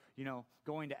lot like,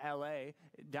 going to L.A.,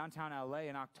 downtown L.A.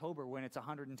 in October when it's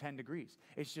 110 degrees.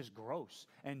 It's just gross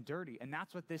and dirty. And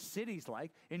that's what this city's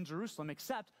like in Jerusalem,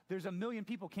 except there's 1 million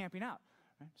people camping out.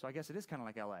 Right? So I guess it is kind of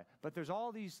like L.A. But there's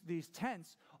all these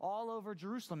tents all over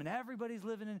Jerusalem, and everybody's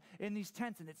living in these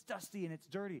tents, and it's dusty and it's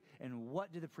dirty. And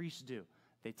what do the priests do?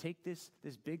 They take this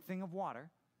big thing of water,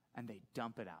 and they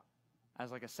dump it out as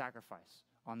like a sacrifice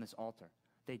on this altar.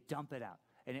 They dump it out.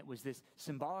 And it was this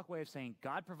symbolic way of saying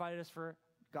God provided for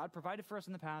us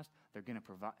in the past. He's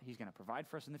going to provide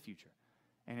for us in the future.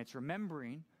 And it's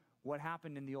remembering what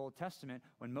happened in the Old Testament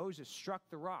when Moses struck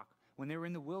the rock, when they were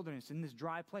in the wilderness, in this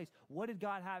dry place. What did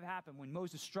God have happen when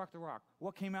Moses struck the rock?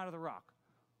 What came out of the rock?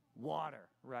 Water,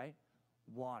 right?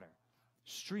 Water.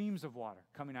 Streams of water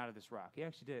coming out of this rock. He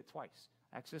actually did it twice.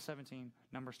 Exodus 17,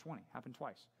 Numbers 20. Happened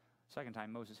twice. Second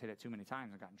time, Moses hit it too many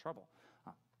times and got in trouble.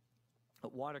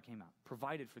 But water came out,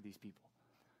 provided for these people.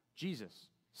 Jesus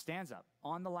stands up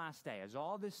on the last day as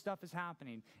all this stuff is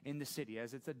happening in the city,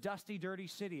 as it's a dusty, dirty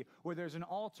city where there's an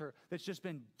altar that's just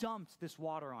been dumped this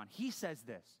water on. He says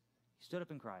this. He stood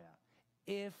up and cried out,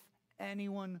 if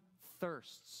anyone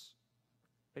thirsts,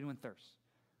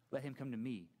 let him come to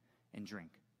me and drink.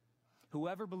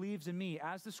 Whoever believes in me,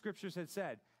 as the scriptures had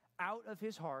said, out of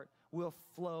his heart will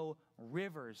flow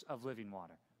rivers of living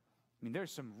water. I mean,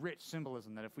 there's some rich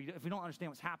symbolism that if we don't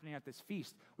understand what's happening at this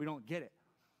feast, we don't get it.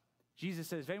 Jesus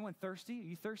says, is anyone thirsty? Are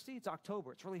you thirsty? It's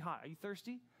October. It's really hot. Are you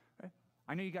thirsty? Right?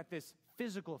 I know you got this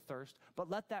physical thirst, but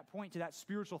let that point to that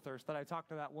spiritual thirst that I talked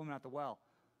to that woman at the well,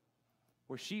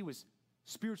 where she was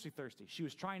spiritually thirsty. She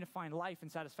was trying to find life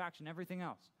and satisfaction, everything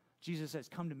else. Jesus says,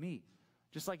 come to me.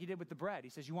 Just like he did with the bread.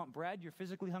 He says, you want bread? You're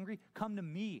physically hungry? Come to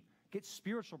me. Get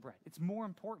spiritual bread. It's more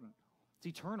important. It's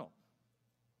eternal.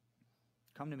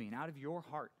 Come to me, and out of your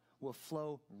heart will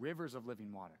flow rivers of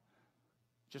living water.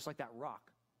 Just like that rock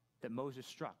that Moses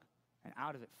struck, and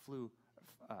out of it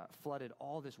flooded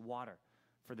all this water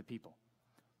for the people.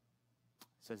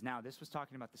 It says, now this was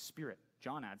talking about the Spirit.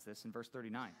 John adds this in verse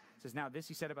 39. It says, now this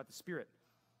he said about the Spirit,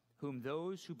 whom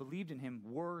those who believed in him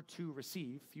were to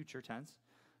receive, future tense,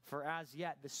 for as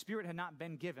yet the Spirit had not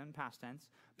been given, past tense,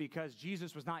 because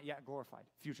Jesus was not yet glorified,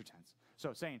 future tense.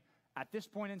 So saying, at this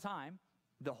point in time,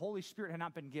 the Holy Spirit had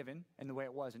not been given in the way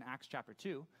it was in Acts chapter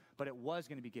 2, but it was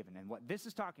going to be given. And what this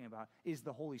is talking about is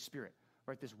the Holy Spirit.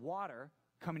 Right? This water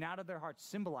coming out of their hearts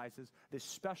symbolizes this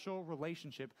special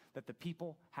relationship that the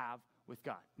people have with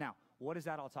God. Now, what is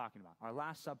that all talking about? Our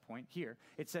last subpoint here,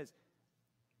 it says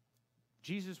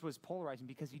Jesus was polarizing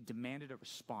because he demanded a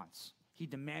response. He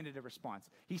demanded a response.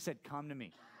 He said, come to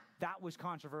me. That was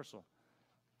controversial.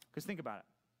 Because think about it.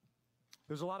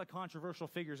 There's a lot of controversial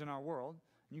figures in our world.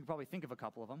 You can probably think of a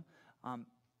couple of them.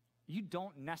 You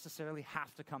don't necessarily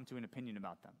have to come to an opinion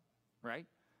about them, right?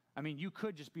 I mean, you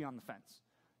could just be on the fence.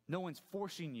 No one's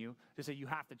forcing you to say you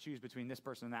have to choose between this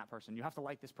person and that person. You have to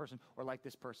like this person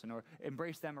or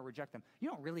embrace them or reject them. You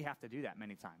don't really have to do that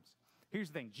many times. Here's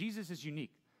the thing. Jesus is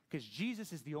unique because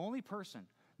Jesus is the only person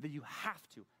that you have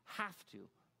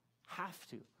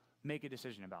to make a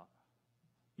decision about.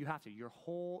 You have to. Your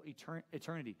whole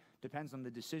eternity depends on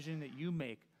the decision that you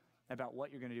make about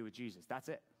what you're going to do with Jesus. That's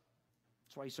it.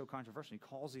 That's why he's so controversial. He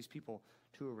calls these people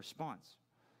to a response.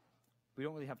 We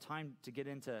don't really have time to get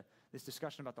into this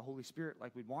discussion about the Holy Spirit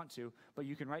like we'd want to, but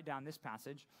you can write down this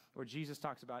passage where Jesus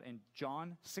talks about in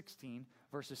John 16,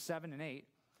 verses 7 and 8.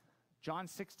 John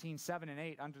 16, 7 and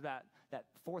 8, under that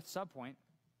fourth subpoint,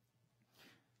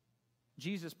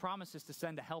 Jesus promises to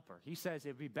send a helper. He says, it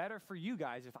would be better for you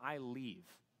guys if I leave.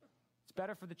 It's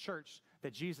better for the church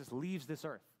that Jesus leaves this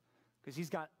earth. Because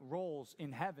he's got roles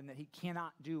in heaven that he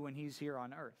cannot do when he's here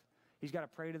on earth. He's got to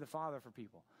pray to the Father for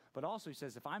people. But also he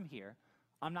says, if I'm here,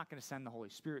 I'm not going to send the Holy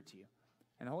Spirit to you.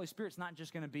 And the Holy Spirit's not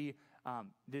just going to be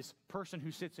this person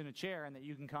who sits in a chair and that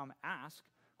you can come ask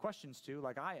questions to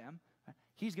like I am.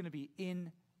 He's going to be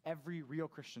in every real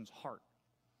Christian's heart.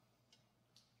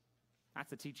 That's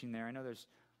the teaching there. I know there's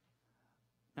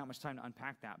not much time to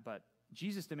unpack that, but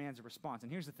Jesus demands a response.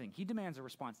 And here's the thing. He demands a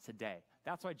response today.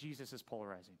 That's why Jesus is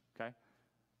polarizing, okay?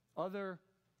 Other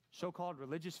so-called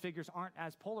religious figures aren't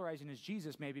as polarizing as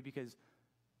Jesus, maybe because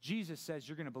Jesus says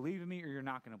you're going to believe in me or you're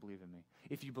not going to believe in me.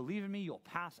 If you believe in me, you'll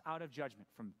pass out of judgment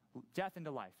from death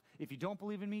into life. If you don't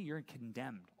believe in me, you're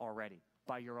condemned already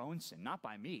by your own sin. Not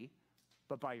by me,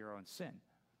 but by your own sin.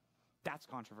 That's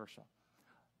controversial.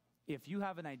 If you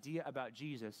have an idea about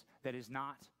Jesus that is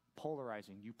not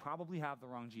polarizing, you probably have the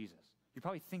wrong Jesus. You're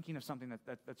probably thinking of something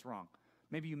that's wrong.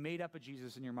 Maybe you made up a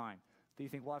Jesus in your mind that you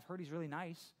think, well, I've heard he's really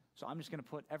nice, so I'm just going to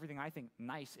put everything I think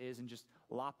nice is and just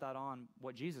lop that on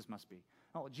what Jesus must be.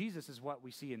 Oh, Jesus is what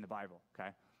we see in the Bible,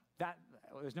 okay?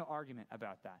 There's no argument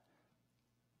about that.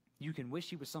 You can wish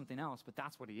he was something else, but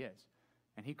that's what he is.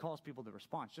 And he calls people to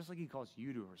response, just like he calls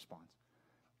you to a response.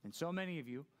 And so many of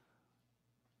you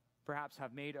perhaps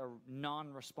have made a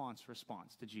non-response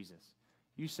response to Jesus.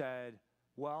 You said,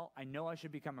 well, I know I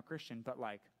should become a Christian, but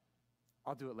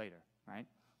I'll do it later, right?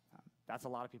 That's a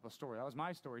lot of people's story. That was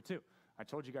my story too. I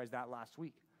told you guys that last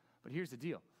week. But here's the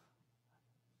deal.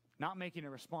 Not making a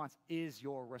response is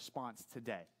your response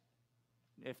today.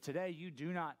 If today you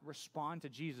do not respond to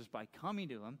Jesus by coming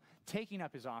to him, taking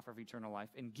up his offer of eternal life,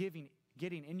 and getting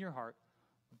in your heart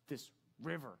this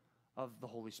river of the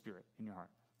Holy Spirit in your heart,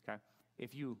 okay?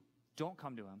 If you don't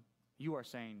come to him, you are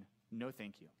saying, no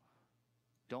thank you.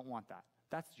 Don't want that.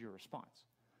 That's your response.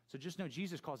 So just know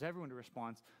Jesus calls everyone to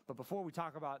respond. But before we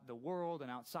talk about the world and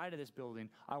outside of this building,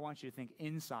 I want you to think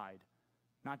inside,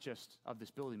 not just of this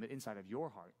building, but inside of your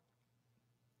heart.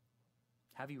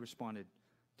 Have you responded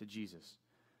to Jesus?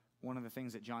 One of the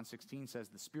things that John 16 says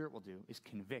the Spirit will do is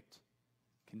convict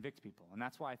people. And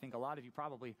that's why I think a lot of you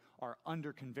probably are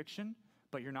under conviction,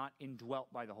 but you're not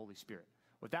indwelt by the Holy Spirit.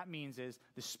 What that means is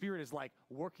the Spirit is like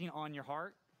working on your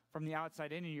heart from the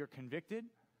outside in, and you're convicted.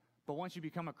 But once you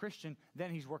become a Christian,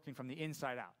 then he's working from the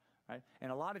inside out, right?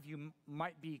 And a lot of you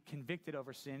might be convicted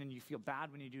over sin, and you feel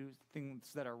bad when you do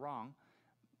things that are wrong.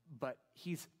 But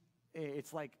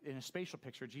it's like in a spatial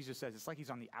picture, Jesus says, it's like he's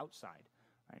on the outside,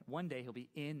 right? One day he'll be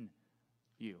in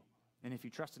you. And if you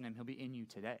trust in him, he'll be in you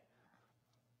today.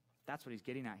 That's what he's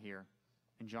getting at here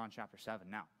in John chapter 7.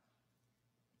 Now,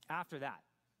 after that,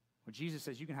 when Jesus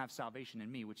says you can have salvation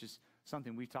in me, which is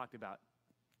something we've talked about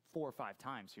 4 or 5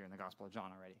 times here in the Gospel of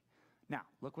John already. Now,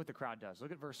 look what the crowd does.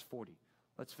 Look at verse 40.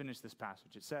 Let's finish this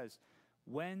passage. It says,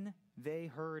 when they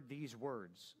heard these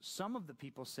words, some of the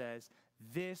people says,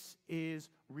 this is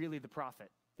really the prophet.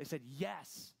 They said,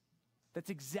 yes, that's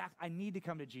exact. I need to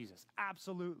come to Jesus.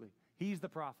 Absolutely. He's the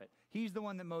prophet. He's the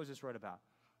one that Moses wrote about.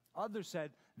 Others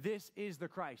said, this is the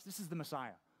Christ. This is the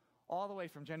Messiah. All the way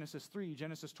from Genesis 3,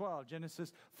 Genesis 12,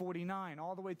 Genesis 49,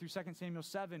 all the way through 2 Samuel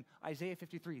 7, Isaiah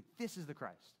 53. This is the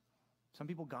Christ. Some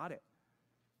people got it.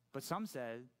 But some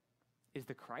said, is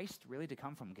the Christ really to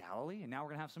come from Galilee? And now we're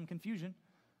going to have some confusion.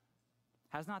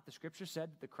 Has not the scripture said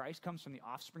that the Christ comes from the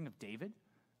offspring of David?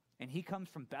 And he comes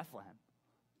from Bethlehem,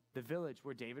 the village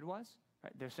where David was?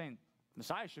 Right? They're saying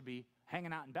Messiah should be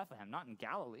hanging out in Bethlehem, not in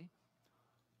Galilee.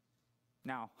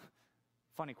 Now,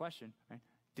 funny question, right?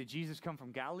 Did Jesus come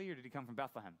from Galilee or did he come from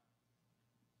Bethlehem?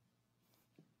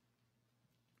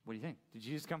 What do you think? Did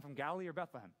Jesus come from Galilee or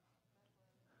Bethlehem?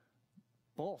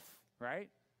 Both, right?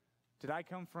 Did I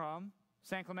come from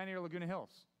San Clemente or Laguna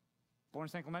Hills? Born in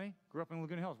San Clemente, grew up in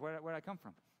Laguna Hills. Where did I come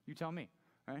from? You tell me,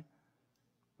 right?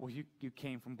 Well, you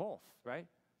came from both, right?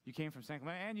 You came from San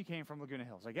Clemente and you came from Laguna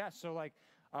Hills, I guess. So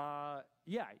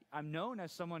yeah, I'm known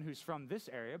as someone who's from this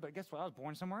area, but guess what? I was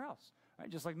born somewhere else, right?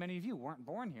 Just like many of you weren't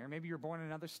born here. Maybe you're born in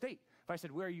another state. If I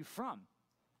said, where are you from?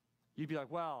 You'd be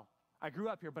like, well, I grew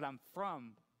up here, but I'm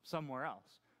from somewhere else,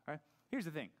 right? Here's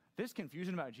the thing. This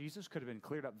confusion about Jesus could have been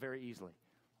cleared up very easily.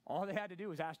 All they had to do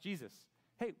was ask Jesus,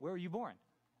 hey, where were you born?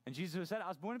 And Jesus would have said, I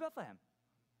was born in Bethlehem,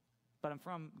 but I'm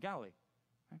from Galilee.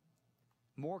 Right?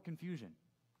 More confusion.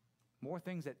 More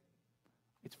things that,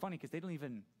 it's funny because they don't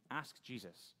even ask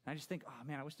Jesus. And I just think, oh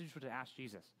man, I wish they just would have asked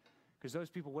Jesus. Because those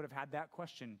people would have had that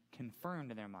question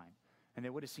confirmed in their mind. And they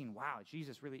would have seen, wow,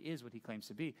 Jesus really is what he claims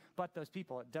to be. But those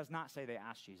people, it does not say they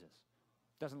asked Jesus.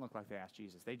 It doesn't look like they asked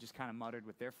Jesus. They just kind of muttered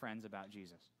with their friends about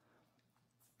Jesus.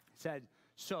 It said,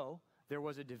 so there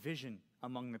was a division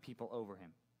among the people over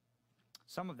him.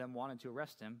 Some of them wanted to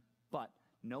arrest him, but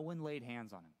no one laid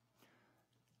hands on him.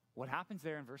 What happens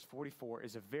there in verse 44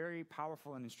 is a very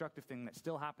powerful and instructive thing that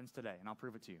still happens today, and I'll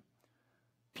prove it to you.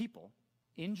 People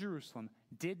in Jerusalem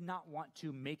did not want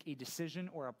to make a decision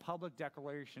or a public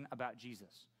declaration about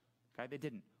Jesus. Okay, they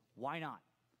didn't. Why not?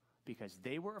 Because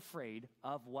they were afraid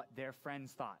of what their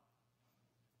friends thought.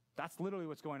 That's literally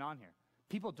what's going on here.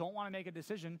 People don't want to make a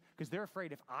decision because they're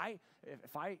afraid if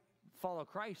I follow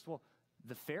Christ, well,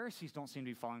 the Pharisees don't seem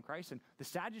to be following Christ, and the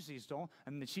Sadducees don't,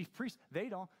 and the chief priests, they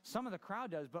don't. Some of the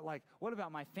crowd does, but like, what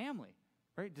about my family?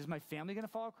 Right? Is my family going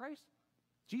to follow Christ?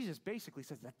 Jesus basically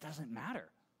says that doesn't matter.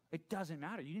 It doesn't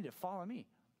matter. You need to follow me.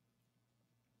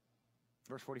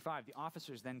 Verse 45, the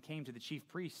officers then came to the chief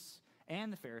priests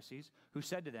and the Pharisees, who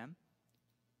said to them,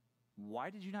 why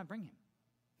did you not bring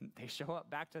him? They show up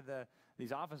back to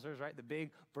these officers, right? The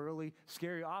big, burly,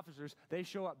 scary officers. They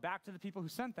show up back to the people who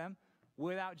sent them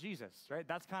without Jesus, right?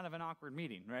 That's kind of an awkward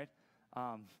meeting, right?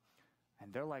 And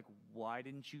they're like, why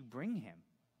didn't you bring him?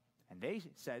 And they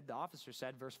said, the officer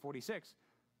said, verse 46,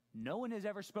 no one has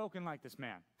ever spoken like this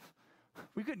man.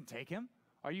 We couldn't take him.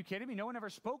 Are you kidding me? No one ever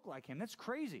spoke like him. That's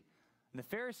crazy. And the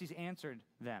Pharisees answered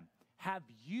them, have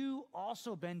you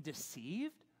also been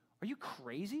deceived? Are you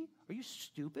crazy? Are you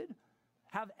stupid?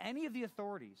 Have any of the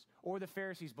authorities or the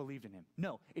Pharisees believed in him?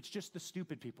 No, it's just the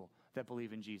stupid people that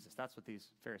believe in Jesus. That's what these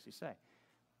Pharisees say.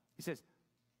 He says,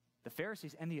 the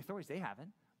Pharisees and the authorities, they haven't,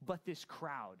 but this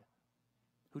crowd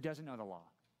who doesn't know the law,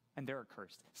 and they're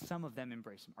accursed. Some of them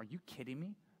embrace him. Are you kidding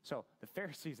me? So the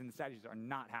Pharisees and the Sadducees are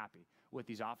not happy with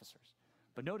these officers.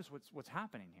 But notice what's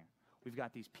happening here. We've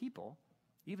got these people,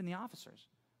 even the officers,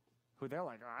 who they're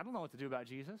like, I don't know what to do about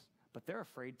Jesus, but they're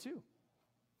afraid too.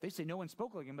 They say no one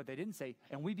spoke like him, but they didn't say,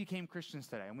 and we became Christians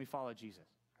today, and we followed Jesus.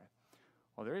 Right?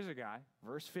 Well, there is a guy,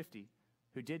 verse 50,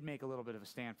 who did make a little bit of a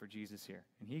stand for Jesus here,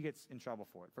 and he gets in trouble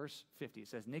for it. Verse 50, it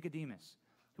says, Nicodemus,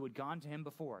 who had gone to him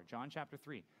before, John chapter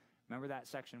 3. Remember that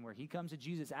section where he comes to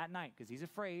Jesus at night because he's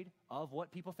afraid of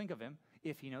what people think of him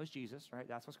if he knows Jesus, right?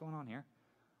 That's what's going on here.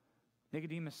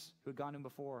 Nicodemus, who had gone to him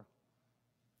before,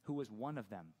 who was one of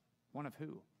them. One of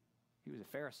who? He was a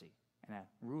Pharisee and a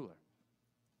ruler.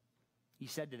 He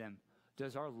said to them,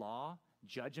 does our law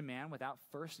judge a man without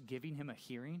first giving him a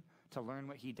hearing to learn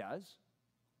what he does?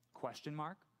 Question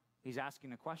mark. He's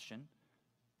asking a question.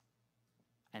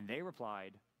 And they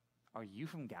replied, are you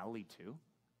from Galilee too?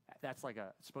 That's like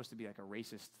supposed to be like a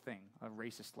racist thing, a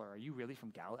racist slur. Are you really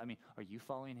from Galilee? I mean, are you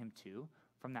following him too?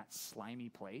 From that slimy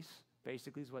place,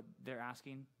 basically is what they're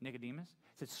asking Nicodemus.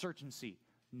 It says, search and see.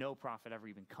 No prophet ever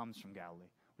even comes from Galilee,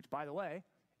 which, by the way,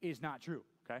 is not true,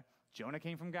 okay? Jonah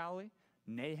came from Galilee.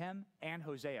 Nahum and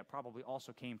Hosea probably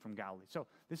also came from Galilee. So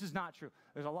this is not true.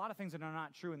 There's a lot of things that are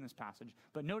not true in this passage,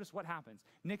 but notice what happens.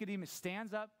 Nicodemus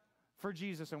stands up for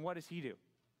Jesus, and what does he do?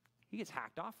 He gets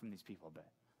hacked off from these people a bit.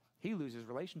 He loses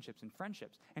relationships and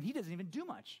friendships, and he doesn't even do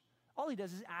much. All he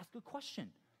does is ask a question.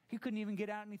 He couldn't even get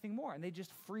out anything more, and they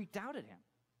just freaked out at him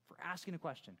for asking a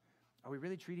question. Are we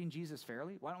really treating Jesus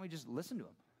fairly? Why don't we just listen to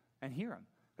him and hear him?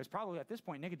 Because probably at this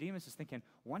point, Nicodemus is thinking,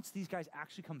 once these guys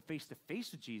actually come face to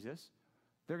face with Jesus,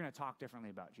 they're going to talk differently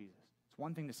about Jesus. It's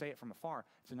one thing to say it from afar.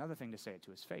 It's another thing to say it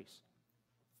to his face.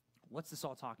 What's this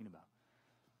all talking about?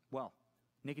 Well,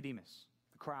 Nicodemus,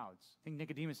 the crowds. I think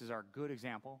Nicodemus is our good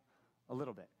example a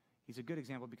little bit. He's a good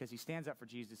example because he stands up for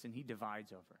Jesus and he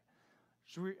divides over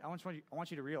it. I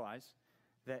want you to realize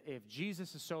that if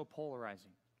Jesus is so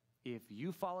polarizing, if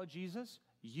you follow Jesus,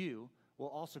 you will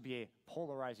also be a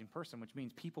polarizing person, which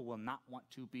means people will not want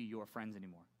to be your friends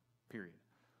anymore, period.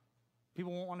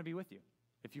 People won't want to be with you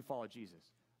if you follow Jesus.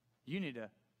 You need to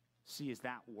see, is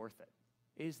that worth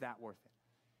it? Is that worth it?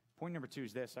 Point number 2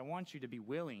 is this. I want you to be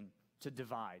willing to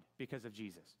divide because of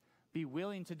Jesus. Be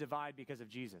willing to divide because of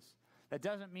Jesus. That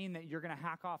doesn't mean that you're going to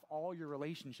hack off all your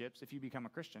relationships if you become a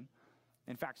Christian.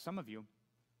 In fact, some of you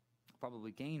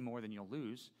probably gain more than you'll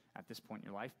lose at this point in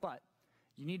your life, but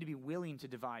you need to be willing to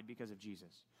divide because of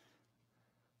Jesus.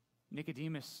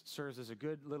 Nicodemus serves as a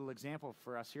good little example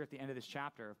for us here at the end of this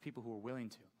chapter of people who are willing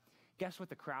to. Guess what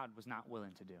the crowd was not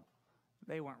willing to do?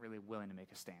 They weren't really willing to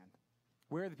make a stand.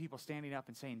 Where are the people standing up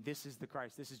and saying, this is the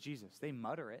Christ, this is Jesus? They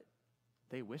mutter it.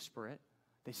 They whisper it.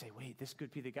 They say, wait, this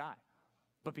could be the guy.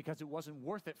 But because it wasn't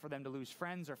worth it for them to lose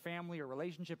friends or family or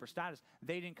relationship or status,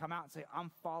 they didn't come out and say, I'm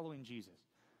following Jesus.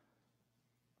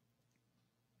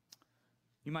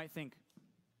 You might think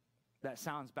that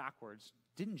sounds backwards.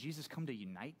 Didn't Jesus come to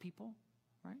unite people,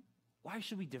 right? Why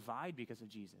should we divide because of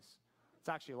Jesus? It's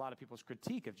actually a lot of people's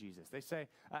critique of Jesus. They say,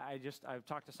 I've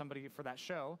talked to somebody for that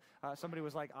show. Somebody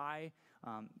was like,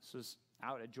 this was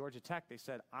out at Georgia Tech. They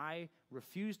said, I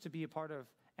refuse to be a part of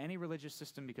any religious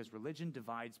system because religion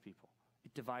divides people.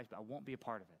 It divides, but I won't be a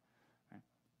part of it. Right?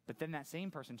 But then that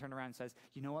same person turned around and says,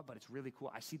 you know what, but it's really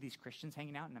cool. I see these Christians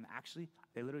hanging out, and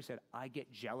they literally said, I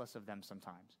get jealous of them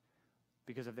sometimes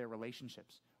because of their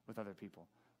relationships with other people.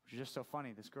 Which is just so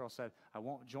funny. This girl said, I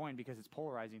won't join because it's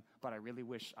polarizing, but I really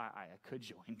wish I could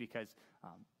join because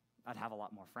I'd have a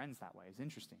lot more friends that way. It's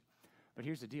interesting. But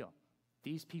here's the deal.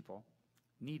 These people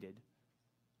needed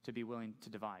to be willing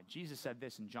to divide. Jesus said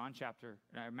this in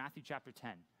Matthew chapter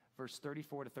 10, verse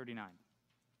 34 to 39.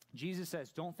 Jesus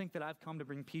says, don't think that I've come to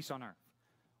bring peace on earth.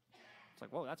 It's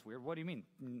like, whoa, that's weird. What do you mean?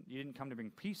 You didn't come to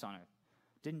bring peace on earth.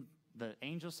 Didn't the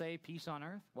angel say peace on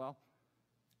earth? Well,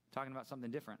 talking about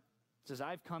something different. It says,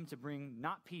 I've come to bring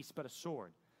not peace, but a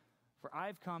sword. For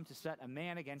I've come to set a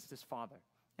man against his father,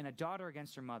 and a daughter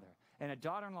against her mother, and a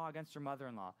daughter-in-law against her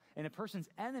mother-in-law. And a person's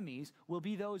enemies will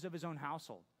be those of his own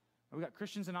household. We got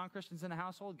Christians and non-Christians in the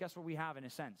household. Guess what we have in a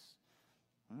sense?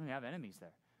 We have enemies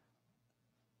there.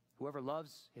 Whoever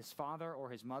loves his father or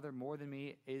his mother more than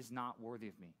me is not worthy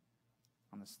of me.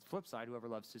 On the flip side, whoever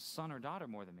loves his son or daughter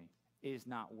more than me is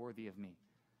not worthy of me.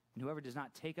 And whoever does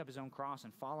not take up his own cross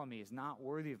and follow me is not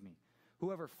worthy of me.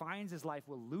 Whoever finds his life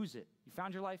will lose it. You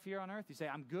found your life here on earth? You say,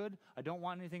 I'm good, I don't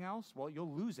want anything else? Well,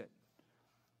 you'll lose it.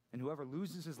 And whoever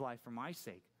loses his life for my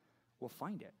sake will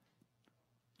find it.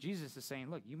 Jesus is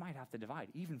saying, look, you might have to divide,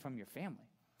 even from your family.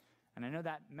 And I know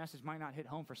that message might not hit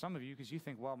home for some of you because you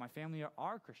think, well, my family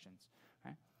are Christians.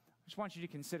 Right? I just want you to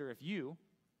consider if you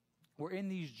were in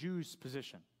these Jews'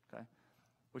 position, okay,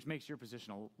 which makes your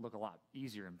position look a lot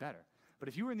easier and better. But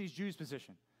if you were in these Jews'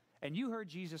 position, and you heard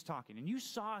Jesus talking, and you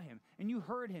saw him, and you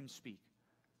heard him speak,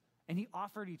 and he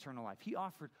offered eternal life. He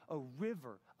offered a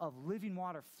river of living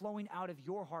water flowing out of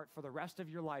your heart for the rest of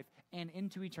your life and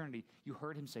into eternity. You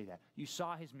heard him say that. You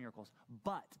saw his miracles.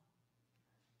 But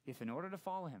if in order to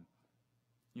follow him,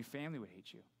 your family would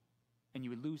hate you, and you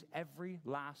would lose every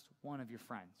last one of your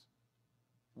friends,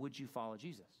 would you follow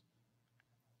Jesus?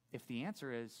 If the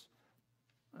answer is,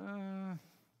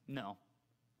 no,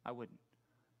 I wouldn't.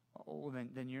 Well,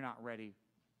 then you're not ready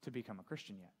to become a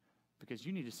Christian yet, because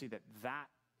you need to see that that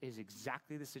is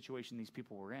exactly the situation these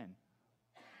people were in.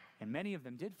 And many of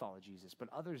them did follow Jesus, but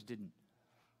others didn't.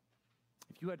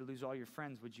 If you had to lose all your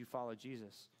friends, would you follow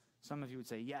Jesus? Some of you would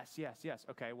say, yes, yes, yes.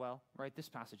 Okay, well, write this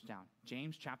passage down.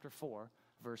 James chapter 4,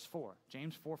 verse 4.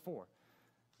 James 4:4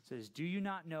 says, do you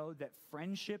not know that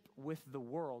friendship with the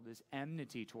world is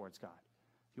enmity towards God?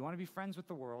 If you want to be friends with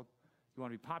the world, you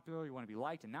want to be popular, you want to be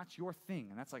liked, and that's your thing,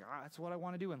 and that's like, that's what I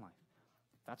want to do in life.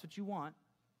 If that's what you want,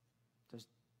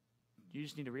 you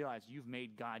just need to realize you've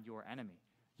made God your enemy.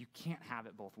 You can't have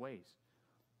it both ways.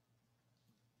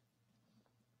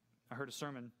 I heard a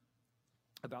sermon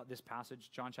about this passage,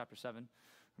 John chapter 7,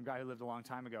 from a guy who lived a long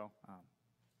time ago.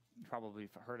 You probably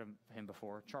heard of him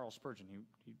before, Charles Spurgeon.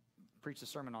 He preached a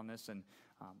sermon on this, and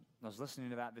I was listening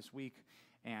to that this week,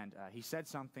 and he said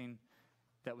something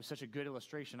that was such a good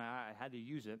illustration, I had to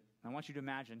use it. I want you to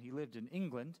imagine he lived in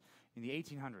England in the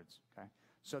 1800s, okay?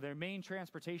 So their main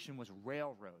transportation was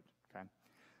railroad, okay?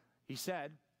 He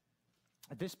said,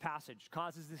 this passage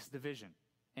causes this division,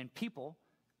 and people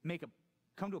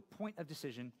come to a point of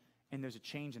decision, and there's a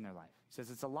change in their life. He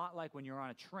says it's a lot like when you're on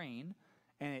a train,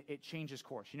 and it changes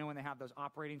course. You know when they have those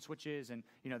operating switches, and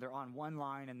they're on one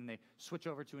line, and then they switch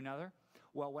over to another?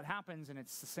 Well, what happens, and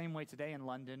it's the same way today in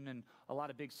London and a lot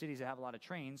of big cities that have a lot of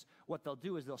trains, what they'll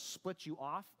do is they'll split you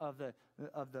off of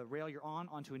the rail you're on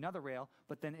onto another rail,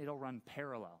 but then it'll run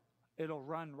parallel. It'll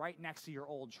run right next to your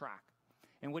old track.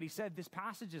 And what he said this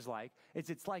passage is like,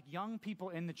 it's like young people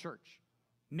in the church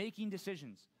making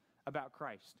decisions about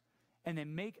Christ. And they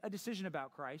make a decision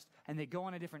about Christ, and they go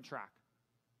on a different track.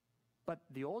 But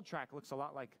the old track looks a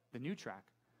lot like the new track.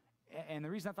 And the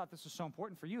reason I thought this was so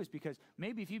important for you is because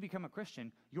maybe if you become a Christian,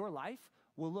 your life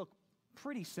will look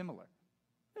pretty similar.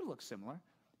 It'll look similar.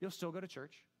 You'll still go to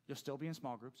church. You'll still be in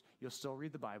small groups. You'll still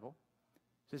read the Bible.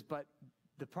 It says, but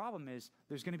the problem is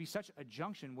there's going to be such a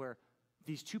junction where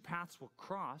these two paths will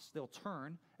cross, they'll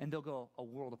turn, and they'll go a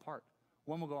world apart.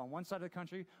 One will go on one side of the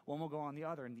country, one will go on the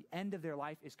other, and the end of their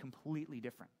life is completely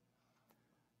different.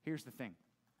 Here's the thing.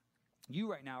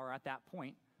 You right now are at that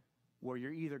point where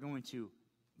you're either going to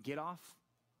get off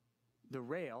the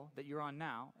rail that you're on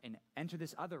now and enter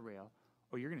this other rail,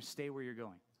 or you're going to stay where you're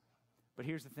going. But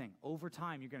here's the thing. Over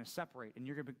time, you're going to separate, and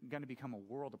you're going to become a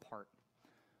world apart.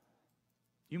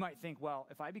 You might think, well,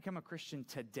 if I become a Christian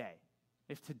today,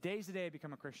 if today's the day I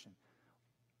become a Christian,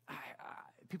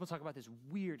 people talk about this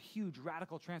weird, huge,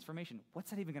 radical transformation.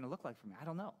 What's that even going to look like for me? I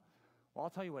don't know. Well,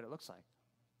 I'll tell you what it looks like.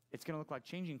 It's going to look like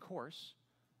changing course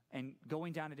and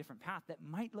going down a different path that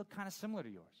might look kind of similar to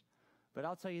yours. But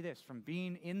I'll tell you this, from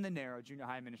being in the narrow junior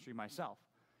high ministry myself,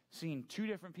 seeing two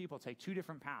different people take two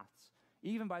different paths,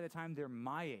 even by the time they're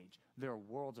my age, they're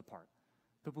worlds apart.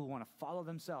 People who want to follow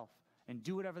themselves and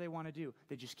do whatever they want to do,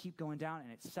 they just keep going down,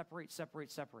 and it separates.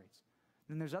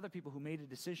 Then there's other people who made a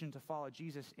decision to follow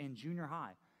Jesus in junior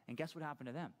high, and guess what happened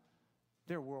to them?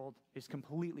 Their world is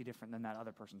completely different than that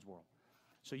other person's world.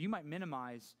 So you might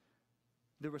minimize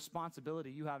the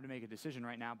responsibility you have to make a decision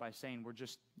right now by saying we're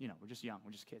just young,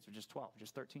 we're just kids, we're just 12, we're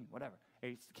just 13, whatever.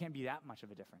 It can't be that much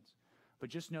of a difference. But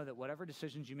just know that whatever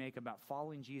decisions you make about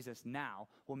following Jesus now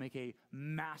will make a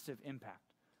massive impact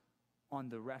on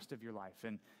the rest of your life.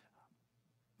 And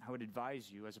I would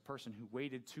advise you as a person who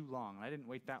waited too long, and I didn't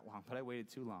wait that long, but I waited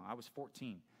too long. I was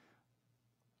 14.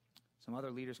 Some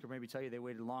other leaders could maybe tell you they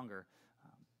waited longer.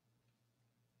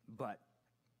 But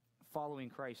following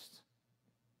Christ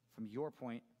from your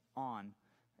point on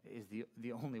is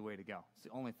the only way to go. It's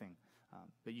the only thing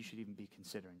that you should even be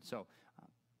considering. So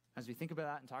as we think about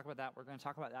that and talk about that, we're going to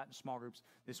talk about that in small groups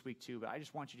this week too. But I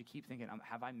just want you to keep thinking,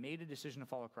 have I made a decision to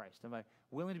follow Christ? Am I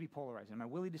willing to be polarized? Am I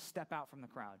willing to step out from the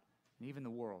crowd and even the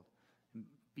world and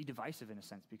be divisive in a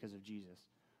sense because of Jesus?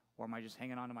 Or am I just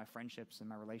hanging on to my friendships and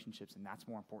my relationships, and that's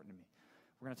more important to me?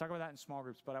 We're going to talk about that in small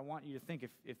groups, but I want you to think,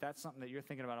 if that's something that you're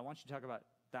thinking about, I want you to talk about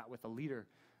that with a leader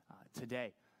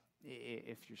today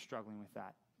if you're struggling with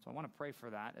that. So I want to pray for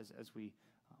that as we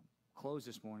close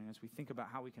this morning, as we think about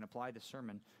how we can apply this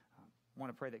sermon. I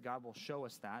want to pray that God will show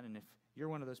us that, and if you're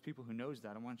one of those people who knows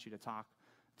that, I want you to talk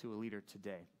to a leader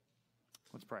today.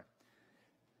 Let's pray.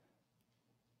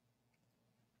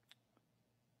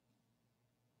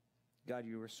 God,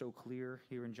 you are so clear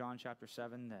here in John chapter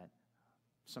 7 that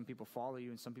some people follow you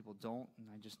and some people don't, and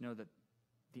I just know that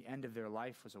the end of their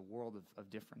life was a world of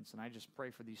difference. And I just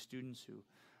pray for these students who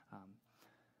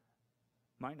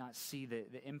might not see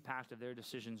the impact of their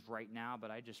decisions right now,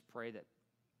 but I just pray that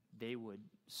they would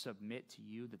submit to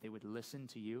you, that they would listen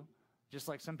to you, just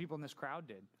like some people in this crowd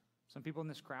did. Some people in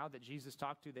this crowd that Jesus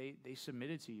talked to, they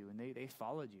submitted to you and they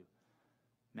followed you.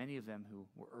 Many of them who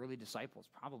were early disciples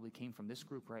probably came from this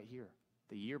group right here,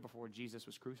 the year before Jesus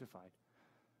was crucified.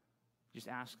 Just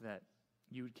ask that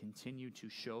you would continue to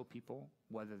show people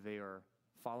whether they are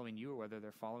following you or whether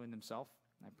they're following themselves.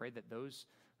 I pray that those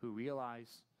who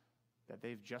realize that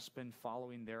they've just been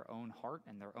following their own heart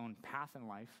and their own path in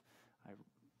life, I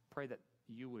pray that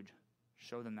you would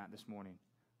show them that this morning.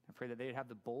 I pray that they'd have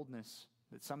the boldness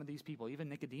that some of these people, even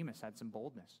Nicodemus, had some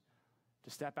boldness to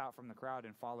step out from the crowd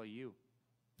and follow you,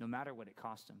 no matter what it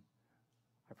cost him.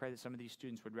 I pray that some of these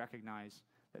students would recognize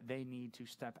that they need to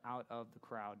step out of the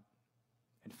crowd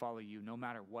and follow you, no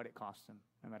matter what it costs them,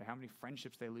 no matter how many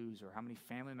friendships they lose or how many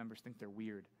family members think they're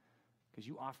weird, because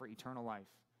you offer eternal life.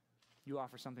 You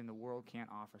offer something the world can't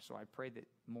offer. So I pray that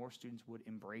more students would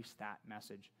embrace that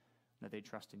message, that they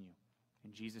trust in you.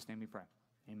 In Jesus' name we pray.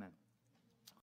 Amen.